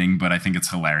the beginning, but I think it's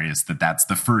hilarious that that's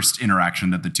the first interaction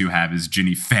that the two have is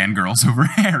Ginny fangirls over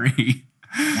Harry.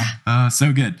 Yeah.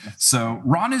 So good. So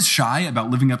Ron is shy about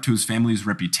living up to his family's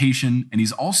reputation, and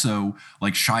he's also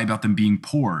like shy about them being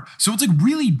poor. So it's like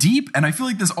really deep, and I feel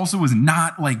like this also was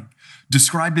not like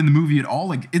described in the movie at all.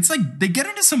 Like it's like they get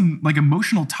into some like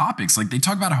emotional topics. Like they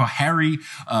talk about how Harry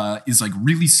is like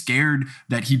really scared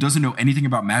that he doesn't know anything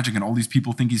about magic and all these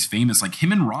people think he's famous. Like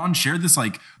him and Ron share this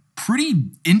like pretty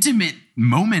intimate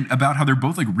moment about how they're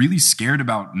both like really scared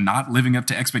about not living up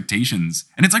to expectations.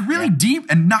 And it's like really deep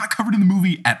and not covered in the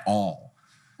movie at all.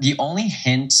 The only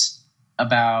hint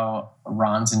about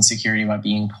Ron's insecurity about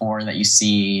being poor that you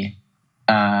see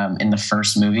in the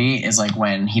first movie is like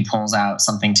when he pulls out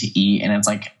something to eat and it's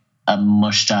like a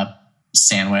mushed up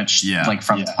sandwich like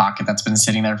from his pocket that's been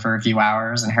sitting there for a few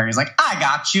hours, and Harry's like, I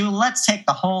got you, let's take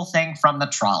the whole thing from the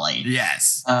trolley.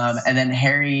 Yes. And then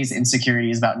Harry's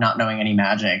insecurities about not knowing any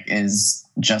magic is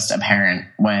just apparent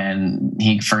when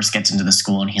he first gets into the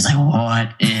school and he's like,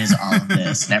 what is all of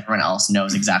this? And everyone else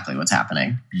knows exactly what's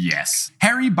happening. Yes.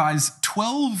 Harry buys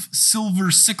 12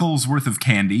 silver sickles worth of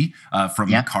candy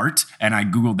from the cart. And I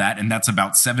Googled that, and that's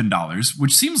about $7,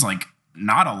 which seems like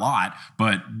not a lot,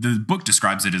 but the book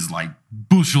describes it as like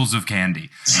bushels of candy.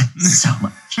 So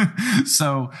much.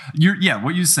 So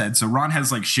what you said. So Ron has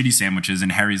like shitty sandwiches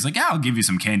and Harry's like, I'll give you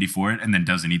some candy for it, and then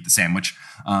doesn't eat the sandwich.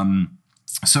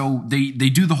 So they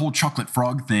do the whole chocolate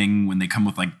frog thing when they come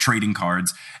with like trading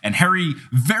cards, and Harry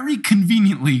very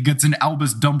conveniently gets an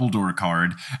Albus Dumbledore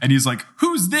card, and he's like,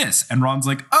 who's this? And Ron's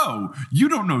like, oh, you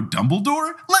don't know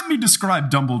Dumbledore? Let me describe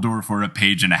Dumbledore for a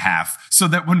page and a half so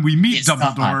that when we meet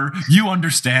Dumbledore, you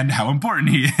understand how important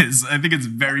he is. I think it's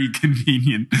very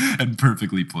convenient and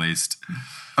perfectly placed.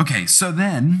 Okay, so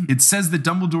then it says that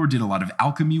Dumbledore did a lot of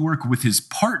alchemy work with his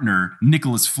partner,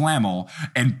 Nicholas Flamel,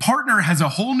 and partner has a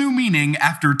whole new meaning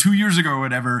after 2 years ago or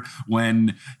whatever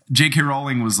when J.K.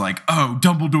 Rowling was like, oh,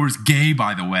 Dumbledore's gay,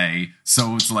 by the way.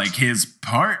 So it's like his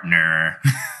partner.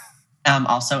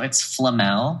 Also, it's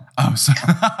Flamel. Oh,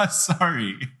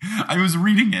 sorry. I was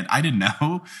reading it. I didn't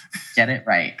know. Get it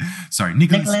right. Sorry,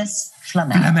 Nicholas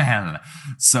Flamel.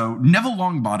 So Neville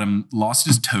Longbottom lost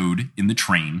his toad in the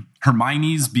train.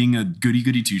 Hermione's being a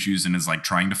goody-goody two-shoes and is like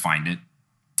trying to find it.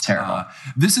 Terrible.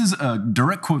 This is a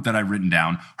direct quote that I've written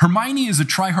down. Hermione is a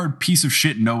try-hard piece of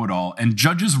shit know-it-all and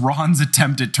judges Ron's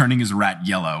attempt at turning his rat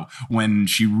yellow when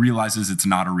she realizes it's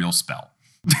not a real spell.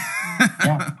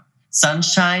 Yeah.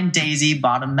 Sunshine, Daisy,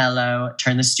 Bottom Mellow,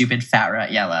 turn the stupid fat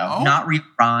rat yellow. Oh. Not real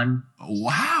Ron.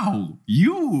 Wow.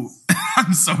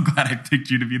 I'm so glad I picked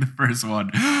you to be the first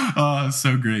one. Oh,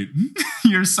 so great.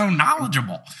 You're so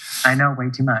knowledgeable. I know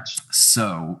way too much.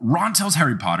 So Ron tells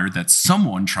Harry Potter that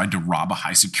someone tried to rob a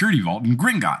high security vault in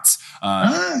Gringotts.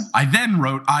 I then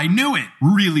wrote, I knew it,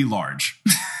 really large.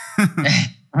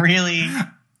 Really?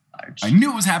 I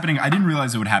knew it was happening. I didn't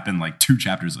realize it would happen like 2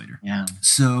 chapters later. Yeah.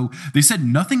 So they said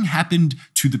nothing happened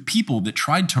to the people that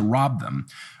tried to rob them.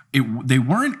 They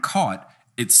weren't caught.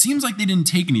 It seems like they didn't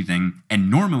take anything.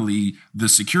 And normally the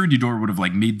security door would have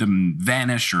like made them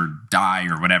vanish or die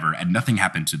or whatever. And nothing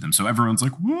happened to them. So everyone's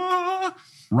like, whoa.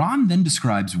 Ron then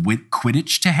describes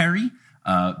Quidditch to Harry.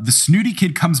 The snooty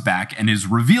kid comes back and is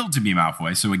revealed to be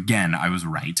Malfoy. So again, I was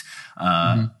right.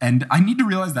 And I need to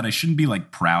realize that I shouldn't be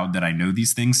like proud that I know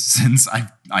these things since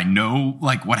I know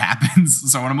like what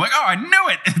happens. So when I'm like, oh, I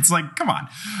knew it. It's like, come on.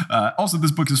 Also,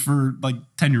 this book is for like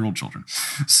 10-year-old children.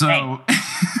 So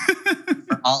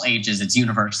for all ages, it's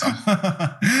universal. It's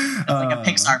like a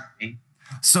Pixar movie.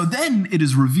 So then it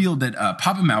is revealed that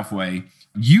Papa Malfoy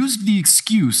used the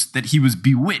excuse that he was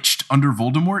bewitched under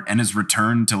Voldemort and has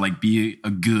returned to like be a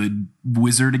good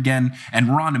wizard again.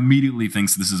 And Ron immediately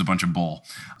thinks this is a bunch of bull.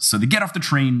 So they get off the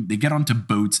train, they get onto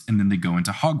boats, and then they go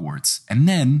into Hogwarts. And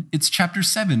then it's chapter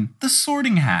 7, the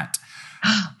Sorting Hat.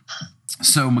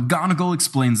 So McGonagall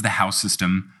explains the house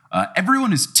system.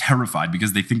 Everyone is terrified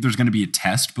because they think there's going to be a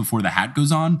test before the hat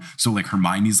goes on. So like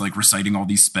Hermione's like reciting all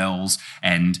these spells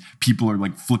and people are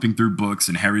like flipping through books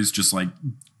and Harry's just like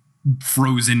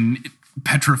frozen,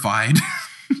 petrified.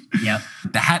 Yep.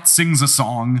 The hat sings a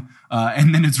song,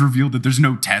 and then it's revealed that there's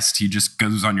no test. He just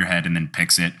goes on your head and then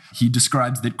picks it. He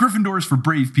describes that Gryffindor is for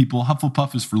brave people,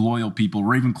 Hufflepuff is for loyal people,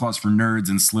 Ravenclaw is for nerds,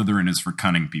 and Slytherin is for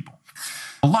cunning people.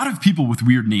 A lot of people with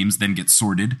weird names then get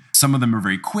sorted. Some of them are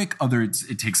very quick. Others,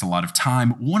 it takes a lot of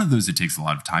time. One of those it takes a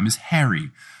lot of time is Harry.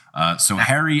 So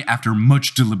Harry, after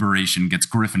much deliberation, gets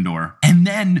Gryffindor. And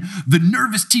then the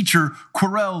nervous teacher,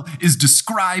 Quirrell, is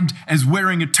described as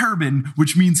wearing a turban,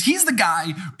 which means he's the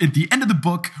guy at the end of the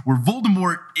book where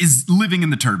Voldemort is living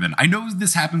in the turban. I know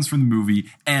this happens from the movie,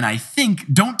 and I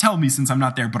think, don't tell me since I'm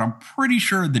not there, but I'm pretty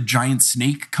sure the giant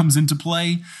snake comes into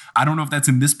play. I don't know if that's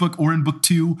in this book or in book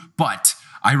 2, but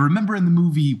I remember in the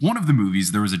movie, one of the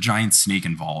movies, there was a giant snake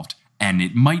involved. And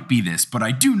it might be this, but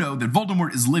I do know that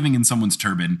Voldemort is living in someone's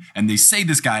turban, and they say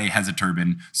this guy has a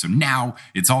turban, so now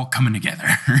it's all coming together.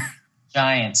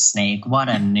 Giant snake, what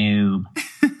a noob.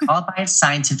 Called by its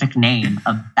scientific name,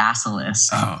 a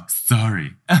basilisk. Oh,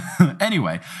 sorry.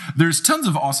 Anyway, there's tons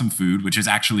of awesome food, which is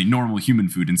actually normal human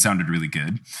food and sounded really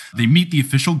good. They meet the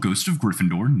official ghost of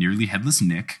Gryffindor, Nearly Headless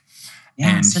Nick.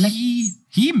 Yeah, and so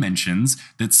he mentions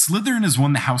that Slytherin has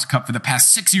won the House Cup for the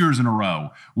past 6 years in a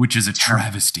row, which is a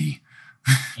travesty.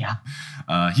 Yeah.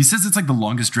 He says it's like the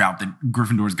longest drought that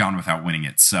Gryffindor's gone without winning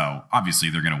it. So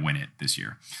obviously they're going to win it this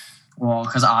year. Well,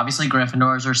 because obviously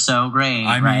Gryffindors are so great.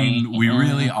 I mean, we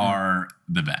really are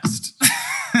the best.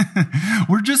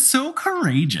 We're just so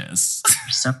courageous.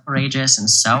 You're so courageous and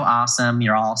so awesome.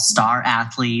 You're all star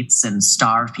athletes and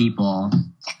star people.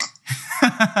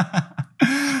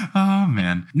 Oh,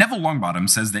 man. Neville Longbottom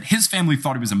says that his family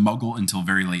thought he was a muggle until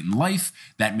very late in life.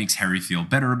 That makes Harry feel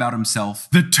better about himself.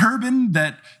 The turban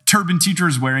that turban teacher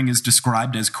is wearing is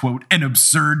described as, quote, an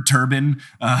absurd turban,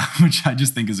 which I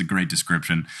just think is a great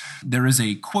description. There is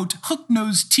a, quote,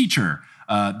 hook-nosed teacher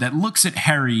that looks at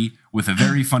Harry with a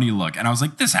very funny look. And I was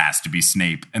like, this has to be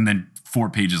Snape. And then 4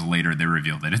 pages later, they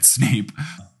reveal that it's Snape.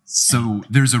 So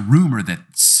there's a rumor that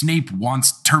Snape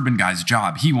wants Turban Guy's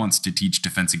job. He wants to teach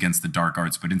defense against the dark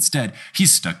arts, but instead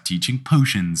he's stuck teaching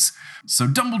potions. So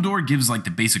Dumbledore gives like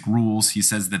the basic rules. He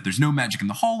says that there's no magic in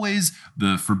the hallways.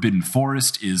 The Forbidden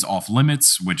Forest is off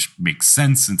limits, which makes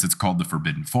sense since it's called the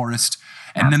Forbidden Forest.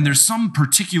 And then there's some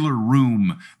particular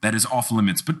room that is off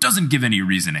limits, but doesn't give any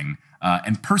reasoning.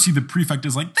 And Percy the prefect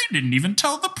is like, they didn't even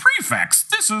tell the prefects.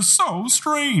 This is so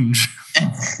strange.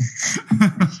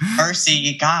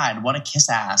 Percy, God, what a kiss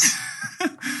ass.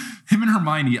 Him and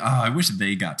Hermione, I wish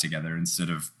they got together instead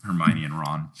of Hermione and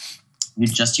Ron.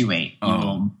 You wait. You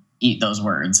will eat those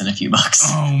words in a few books.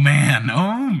 Oh, man.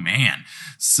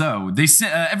 So they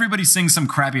everybody sings some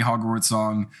crappy Hogwarts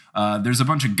song. There's a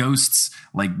bunch of ghosts,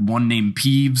 like one named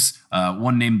Peeves,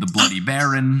 one named the Bloody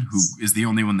Baron, who is the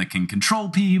only one that can control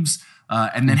Peeves.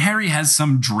 And then Harry has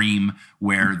some dream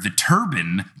where the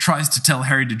turban tries to tell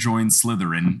Harry to join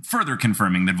Slytherin, further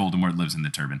confirming that Voldemort lives in the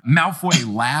turban.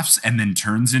 Malfoy laughs and then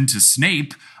turns into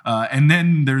Snape. And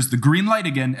then there's the green light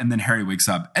again, and then Harry wakes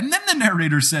up. And then the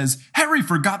narrator says, Harry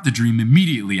forgot the dream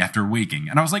immediately after waking.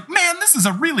 And I was like, man, this is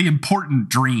a really important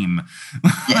dream.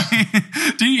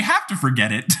 Do you have to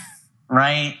forget it?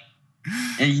 Right.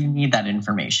 You need that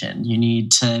information. You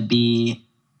need to be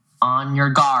on your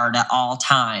guard at all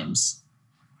times.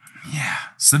 Yeah.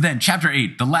 So then chapter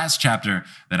 8, the last chapter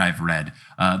that I've read,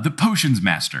 the Potions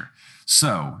Master.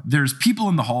 So there's people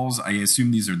in the halls. I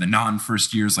assume these are the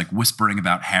non-first years, like whispering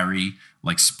about Harry,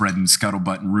 like spreading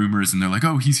scuttlebutt and rumors. And they're like,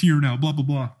 oh, he's here now, blah, blah,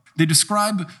 blah. They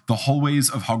describe the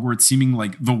hallways of Hogwarts seeming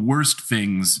like the worst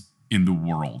things in the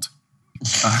world.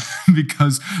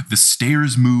 Because the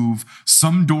stairs move,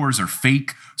 some doors are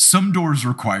fake, some doors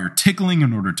require tickling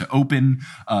in order to open,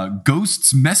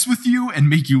 ghosts mess with you and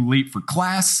make you late for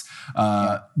class,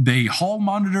 they hall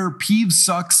monitor, Peeves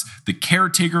sucks, the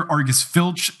caretaker Argus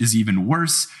Filch is even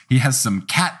worse, he has some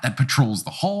cat that patrols the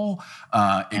hall,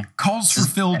 it calls for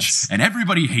Filch, and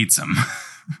everybody hates him.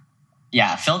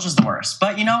 Yeah, Filch is the worst.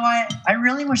 But you know what? I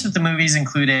really wish that the movies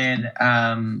included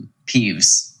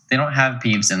Peeves. They don't have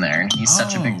Peeves in there, and he's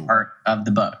such a big part of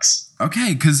the books.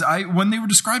 Okay, because when they were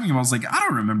describing him, I was like, I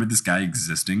don't remember this guy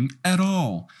existing at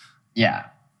all. Yeah,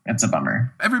 it's a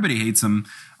bummer. Everybody hates him,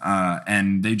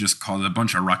 and they just cause a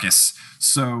bunch of ruckus.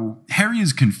 So Harry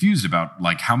is confused about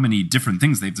like how many different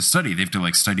things they have to study. They have to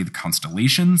like study the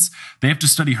constellations. They have to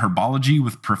study herbology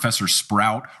with Professor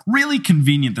Sprout. Really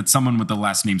convenient that someone with the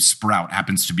last name Sprout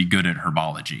happens to be good at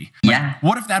herbology. Yeah.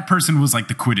 What if that person was like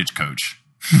the Quidditch coach?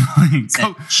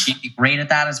 She'd be great at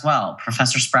that as well.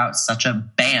 Professor Sprout's such a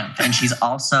bamf, and she's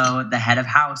also the head of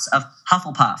house of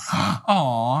Hufflepuff.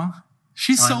 Aw,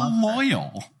 she's so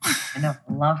loyal. I know,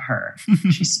 I love her.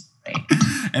 She's great.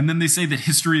 And then they say that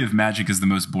history of magic is the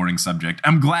most boring subject.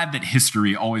 I'm glad that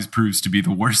history always proves to be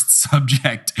the worst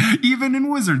subject, even in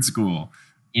wizard school.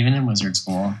 Even in wizard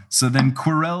school. So then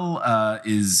Quirrell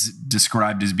is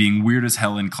described as being weird as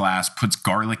hell in class, puts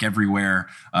garlic everywhere,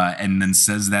 and then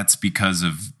says that's because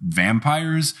of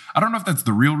vampires. I don't know if that's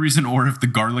the real reason or if the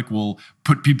garlic will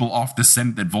put people off the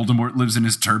scent that Voldemort lives in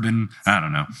his turban. I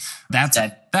don't know. That's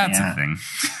a thing.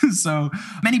 So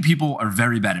many people are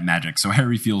very bad at magic, so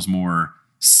Harry feels more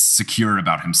secure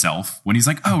about himself when he's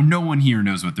like, oh, no one here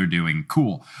knows what they're doing.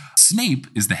 Cool. Snape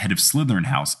is the head of Slytherin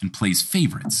House and plays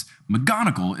favorites.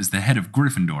 McGonagall is the head of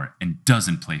Gryffindor and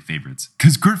doesn't play favorites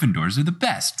because Gryffindors are the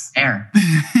best. Fair.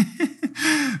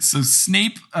 So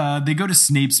Snape, they go to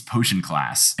Snape's potion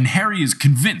class, and Harry is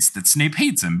convinced that Snape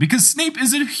hates him because Snape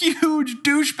is a huge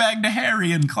douchebag to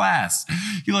Harry in class.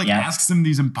 He asks him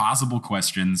these impossible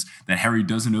questions that Harry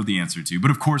doesn't know the answer to,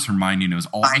 but of course Hermione knows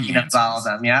all the answers. All of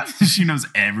them, yeah. She knows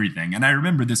everything, and I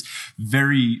remember this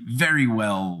very, very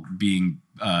well being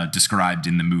described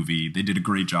in the movie. They did a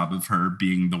great job of her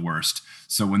being the worst.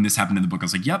 So when this happened in the book, I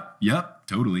was like, yep,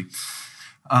 totally.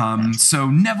 So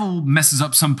Neville messes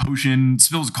up some potion,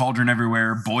 spills cauldron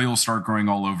everywhere, boils start growing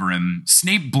all over him.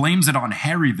 Snape blames it on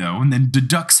Harry, though, and then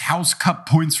deducts house cup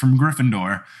points from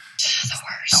Gryffindor.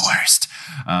 The worst.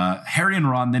 Harry and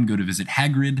Ron then go to visit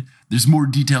Hagrid. There's more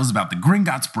details about the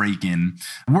Gringotts break-in.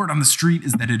 Word on the street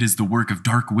is that it is the work of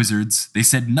dark wizards. They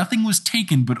said nothing was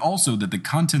taken, but also that the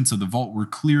contents of the vault were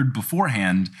cleared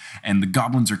beforehand, and the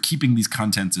goblins are keeping these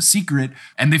contents a secret,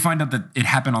 and they find out that it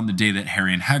happened on the day that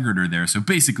Harry and Hagrid are there. So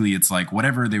basically, it's like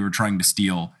whatever they were trying to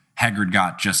steal, Hagrid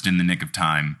got just in the nick of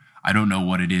time. I don't know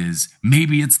what it is.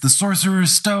 Maybe it's the Sorcerer's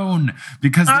Stone,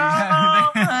 because they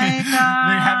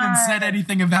haven't said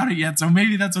anything about it yet. So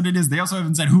maybe that's what it is. They also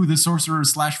haven't said who the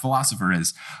Sorcerer/Philosopher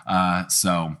is.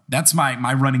 So that's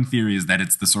my running theory, is that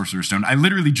it's the Sorcerer's Stone. I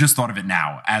literally just thought of it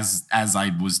now as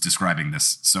I was describing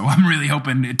this. So I'm really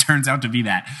hoping it turns out to be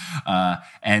that.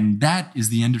 And that is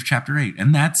the end of chapter 8.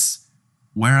 And that's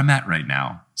where I'm at right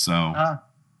now. So...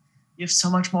 you have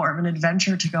so much more of an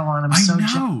adventure to go on. I'm I so know.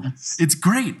 jealous. It's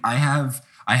great. I have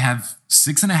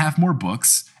 6.5 more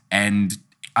books, and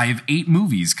I have 8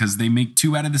 movies because they make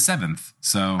 2 out of the 7th.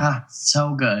 So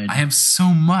so good. I have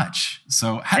so much.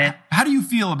 So how do you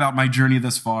feel about my journey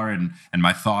thus far and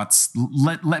my thoughts?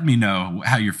 Let me know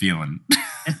how you're feeling.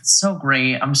 It's so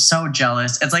great. I'm so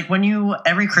jealous. It's like when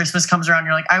every Christmas comes around,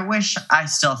 you're like, I wish I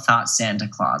still thought Santa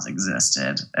Claus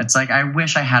existed. It's like, I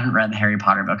wish I hadn't read the Harry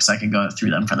Potter books so I could go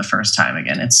through them for the first time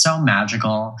again. It's so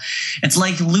magical. It's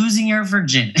like losing your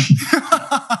virginity.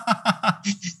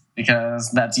 Because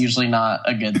that's usually not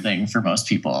a good thing for most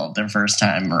people their first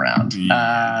time around.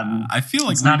 Yeah. I feel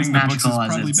like reading the books is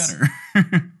probably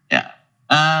better. Yeah.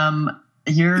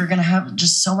 You're going to have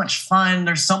just so much fun.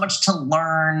 There's so much to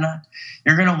learn.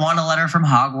 You're going to want a letter from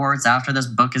Hogwarts after this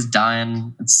book is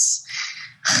done. It's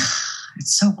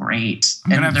so great.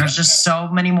 And there's just so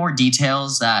many more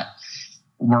details that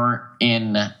weren't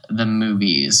in the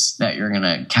movies that you're going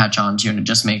to catch on to. And it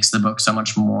just makes the book so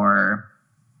much more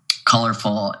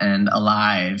colorful and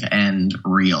alive and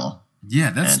real.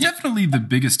 Yeah, that's definitely the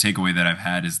biggest takeaway that I've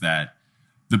had, is that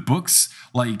the books,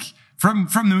 like... From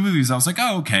the movies, I was like,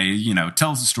 oh, okay,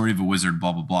 tells the story of a wizard,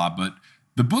 blah, blah, blah. But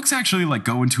the books actually like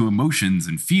go into emotions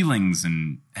and feelings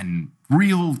and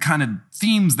real kind of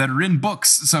themes that are in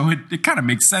books. So it kind of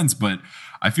makes sense. But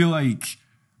I feel like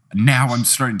now I'm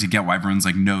starting to get why everyone's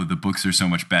like, no, the books are so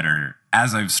much better.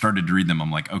 As I've started to read them,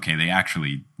 I'm like, okay, they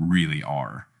actually really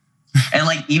are. And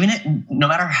like, no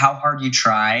matter how hard you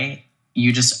try,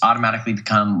 you just automatically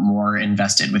become more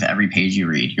invested with every page you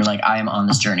read. You're like, I am on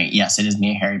this journey. Yes, it is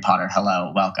me, Harry Potter.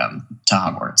 Hello, welcome to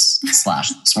Hogwarts /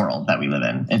 this world that we live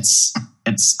in. It's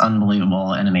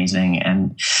unbelievable and amazing.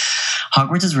 And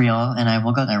Hogwarts is real, and I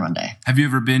will go there one day. Have you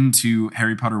ever been to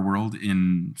Harry Potter World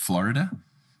in Florida?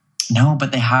 No,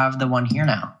 but they have the one here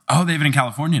now. Oh, they have it in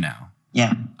California now.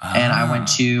 Yeah. And I went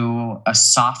to a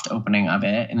soft opening of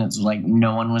it, and it's like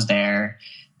no one was there.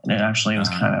 And it actually was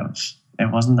it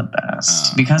wasn't the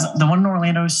best because the one in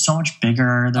Orlando is so much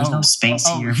bigger. There's no space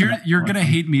here. You're going to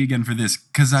hate me again for this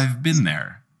because I've been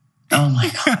there. Oh my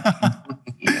God.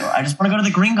 I just want to go to the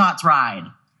Gringotts ride.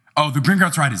 Oh, the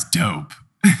Gringotts ride is dope.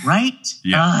 Right?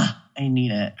 Yeah. I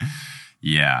need it.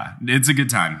 Yeah. It's a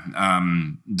good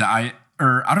time. Did I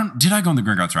go on the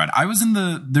Gringotts ride? I was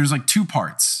there's like 2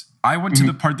 parts. I went to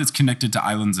the part that's connected to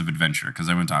Islands of Adventure because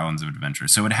I went to Islands of Adventure.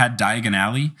 So it had Diagon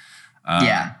Alley.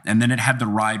 And then it had the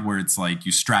ride where it's like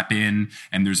you strap in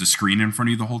and there's a screen in front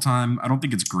of you the whole time. I don't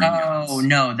think it's Gringotts. Oh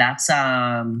no, that's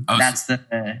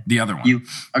the other one. You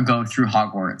go through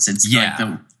Hogwarts. It's like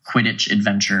the Quidditch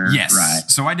adventure ride.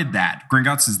 So I did that.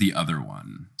 Gringotts is the other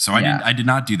one. So I did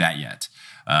not do that yet.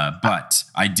 But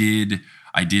I did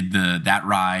that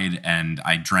ride, and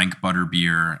I drank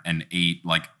butterbeer and ate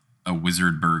like a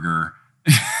wizard burger.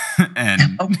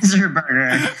 And a wizard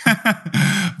burger.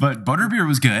 But butterbeer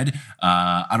was good.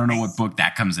 I don't know what book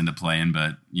that comes into play in,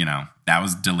 but that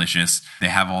was delicious. They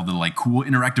have all the like cool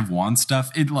interactive wand stuff.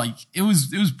 It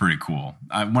was pretty cool.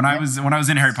 When I was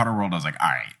in Harry Potter World, I was like, all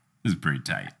right, this is pretty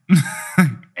tight.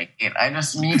 I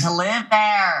just need to live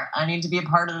there. I need to be a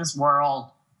part of this world.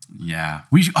 Yeah,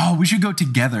 we should go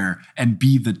together and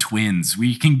be the twins.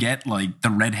 We can get like the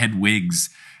redhead wigs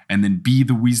and then be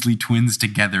the Weasley twins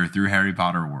together through Harry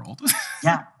Potter World.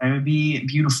 Yeah, it would be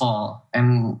beautiful.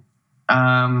 And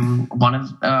I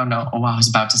was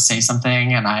about to say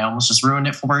something and I almost just ruined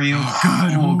it for you.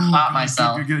 Caught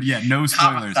myself. Good. Yeah, no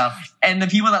spoilers. And the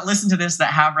people that listen to this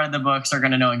that have read the books are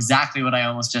going to know exactly what I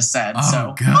almost just said.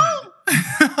 Oh, good.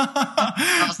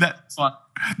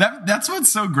 That's what's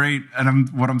so great, and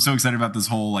what I'm so excited about this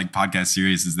whole like podcast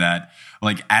series is that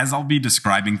like as I'll be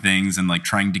describing things and like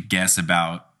trying to guess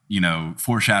about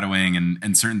foreshadowing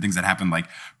and certain things that happen, like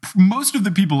most of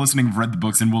the people listening have read the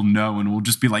books and will know and will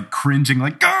just be like cringing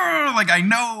like, like I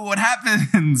know what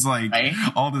happens, like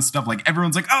all this stuff, like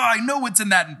everyone's like, oh, I know what's in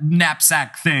that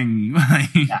knapsack thing.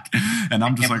 And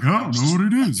I'm just like, oh, I don't know what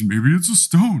it is, maybe it's a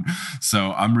stone.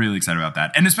 So I'm really excited about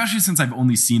that, and especially since I've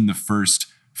only seen the first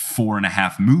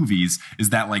 4.5 movies, is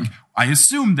that like I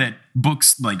assume that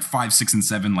books like 5, 6, and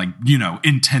 7, like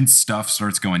intense stuff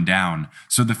starts going down.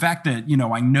 So the fact that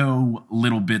I know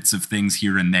little bits of things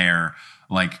here and there,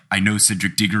 like, I know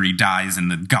Cedric Diggory dies in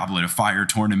the Goblet of Fire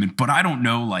tournament, but I don't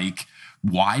know, like,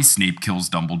 why Snape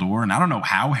kills Dumbledore, and I don't know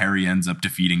how Harry ends up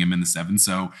defeating him in the seventh.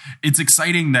 So it's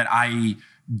exciting that I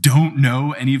don't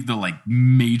know any of the like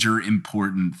major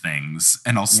important things,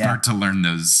 and I'll start to learn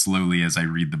those slowly as I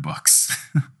read the books.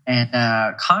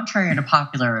 And contrary to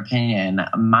popular opinion,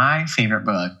 my favorite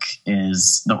book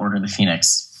is The Order of the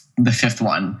Phoenix, the fifth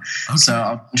one. Okay. So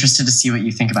I'm interested to see what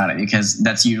you think about it, because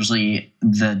that's usually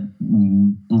the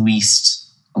least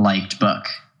liked book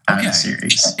out of the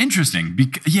series. Interesting.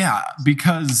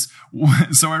 Because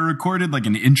so I recorded like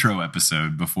an intro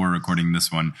episode before recording this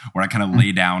one where I kind of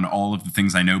lay down all of the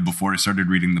things I know before I started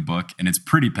reading the book, and it's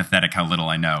pretty pathetic how little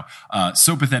I know.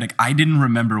 So pathetic, I didn't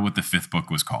remember what the fifth book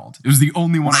was called. It was the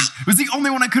only one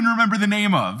I couldn't remember the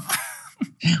name of.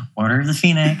 Order of the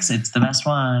Phoenix, it's the best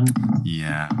one.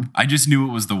 Yeah. I just knew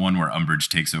it was the one where Umbridge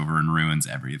takes over and ruins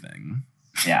everything.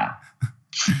 Yeah.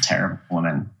 Terrible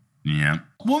woman. Yeah.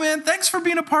 Well, man, thanks for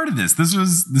being a part of this. This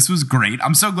was great.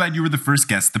 I'm so glad you were the first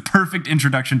guest. The perfect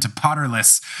introduction to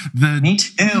Potterless. Me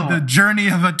too. The journey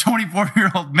of a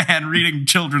 24-year-old man reading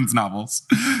children's novels.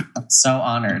 I'm so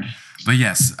honored. But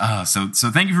yes, so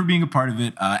thank you for being a part of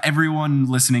it. Everyone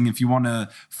listening, if you want to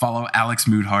follow Alex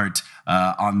Moothart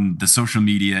on the social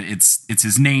media, it's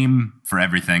his name for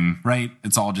everything, right?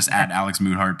 It's all just at Alex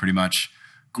Moothart, pretty much.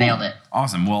 Cool. Nailed it.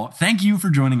 Awesome. Well, thank you for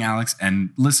joining, Alex, and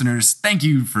listeners, thank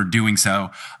you for doing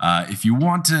so. If you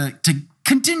want to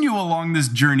continue along this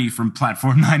journey from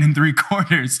platform 9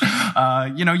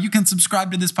 3/4, you can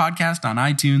subscribe to this podcast on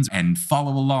iTunes and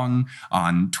follow along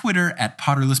on Twitter at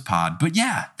PotterlessPod. But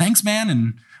yeah, thanks, man.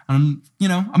 And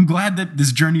I'm glad that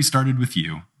this journey started with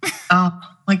you. Oh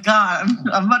my God,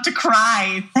 I'm about to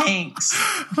cry. Thanks.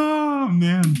 Oh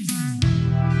man.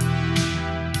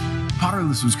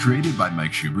 Potterless was created by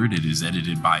Mike Schubert. It is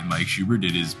edited by Mike Schubert.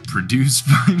 It is produced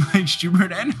by Mike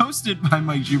Schubert and hosted by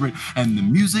Mike Schubert. And the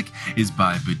music is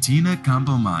by Bettina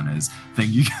Campomanes.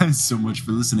 Thank you guys so much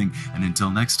for listening. And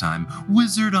until next time,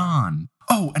 wizard on.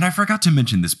 Oh, and I forgot to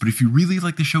mention this, but if you really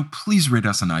like the show, please rate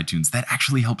us on iTunes. That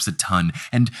actually helps a ton.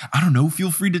 And I don't know,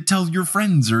 feel free to tell your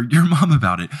friends or your mom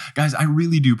about it. Guys, I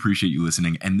really do appreciate you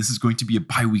listening. And this is going to be a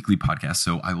bi-weekly podcast,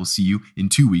 so I will see you in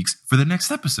 2 weeks for the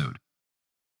next episode.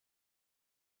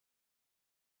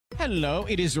 Hello,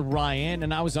 it is Ryan,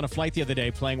 and I was on a flight the other day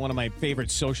playing one of my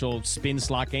favorite social spin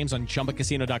slot games on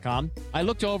ChumbaCasino.com. I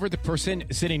looked over at the person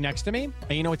sitting next to me, and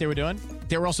you know what they were doing?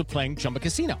 They were also playing Chumba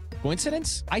Casino.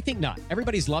 Coincidence? I think not.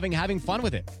 Everybody's loving having fun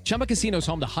with it. Chumba Casino is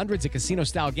home to hundreds of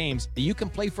casino-style games that you can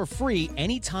play for free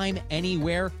anytime,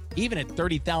 anywhere, even at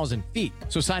 30,000 feet.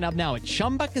 So sign up now at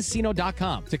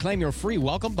ChumbaCasino.com to claim your free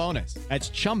welcome bonus. That's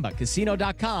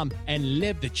ChumbaCasino.com and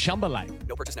live the Chumba life.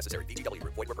 No purchase necessary. VGW.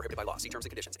 Void where prohibited by law. See terms and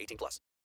conditions. 18+.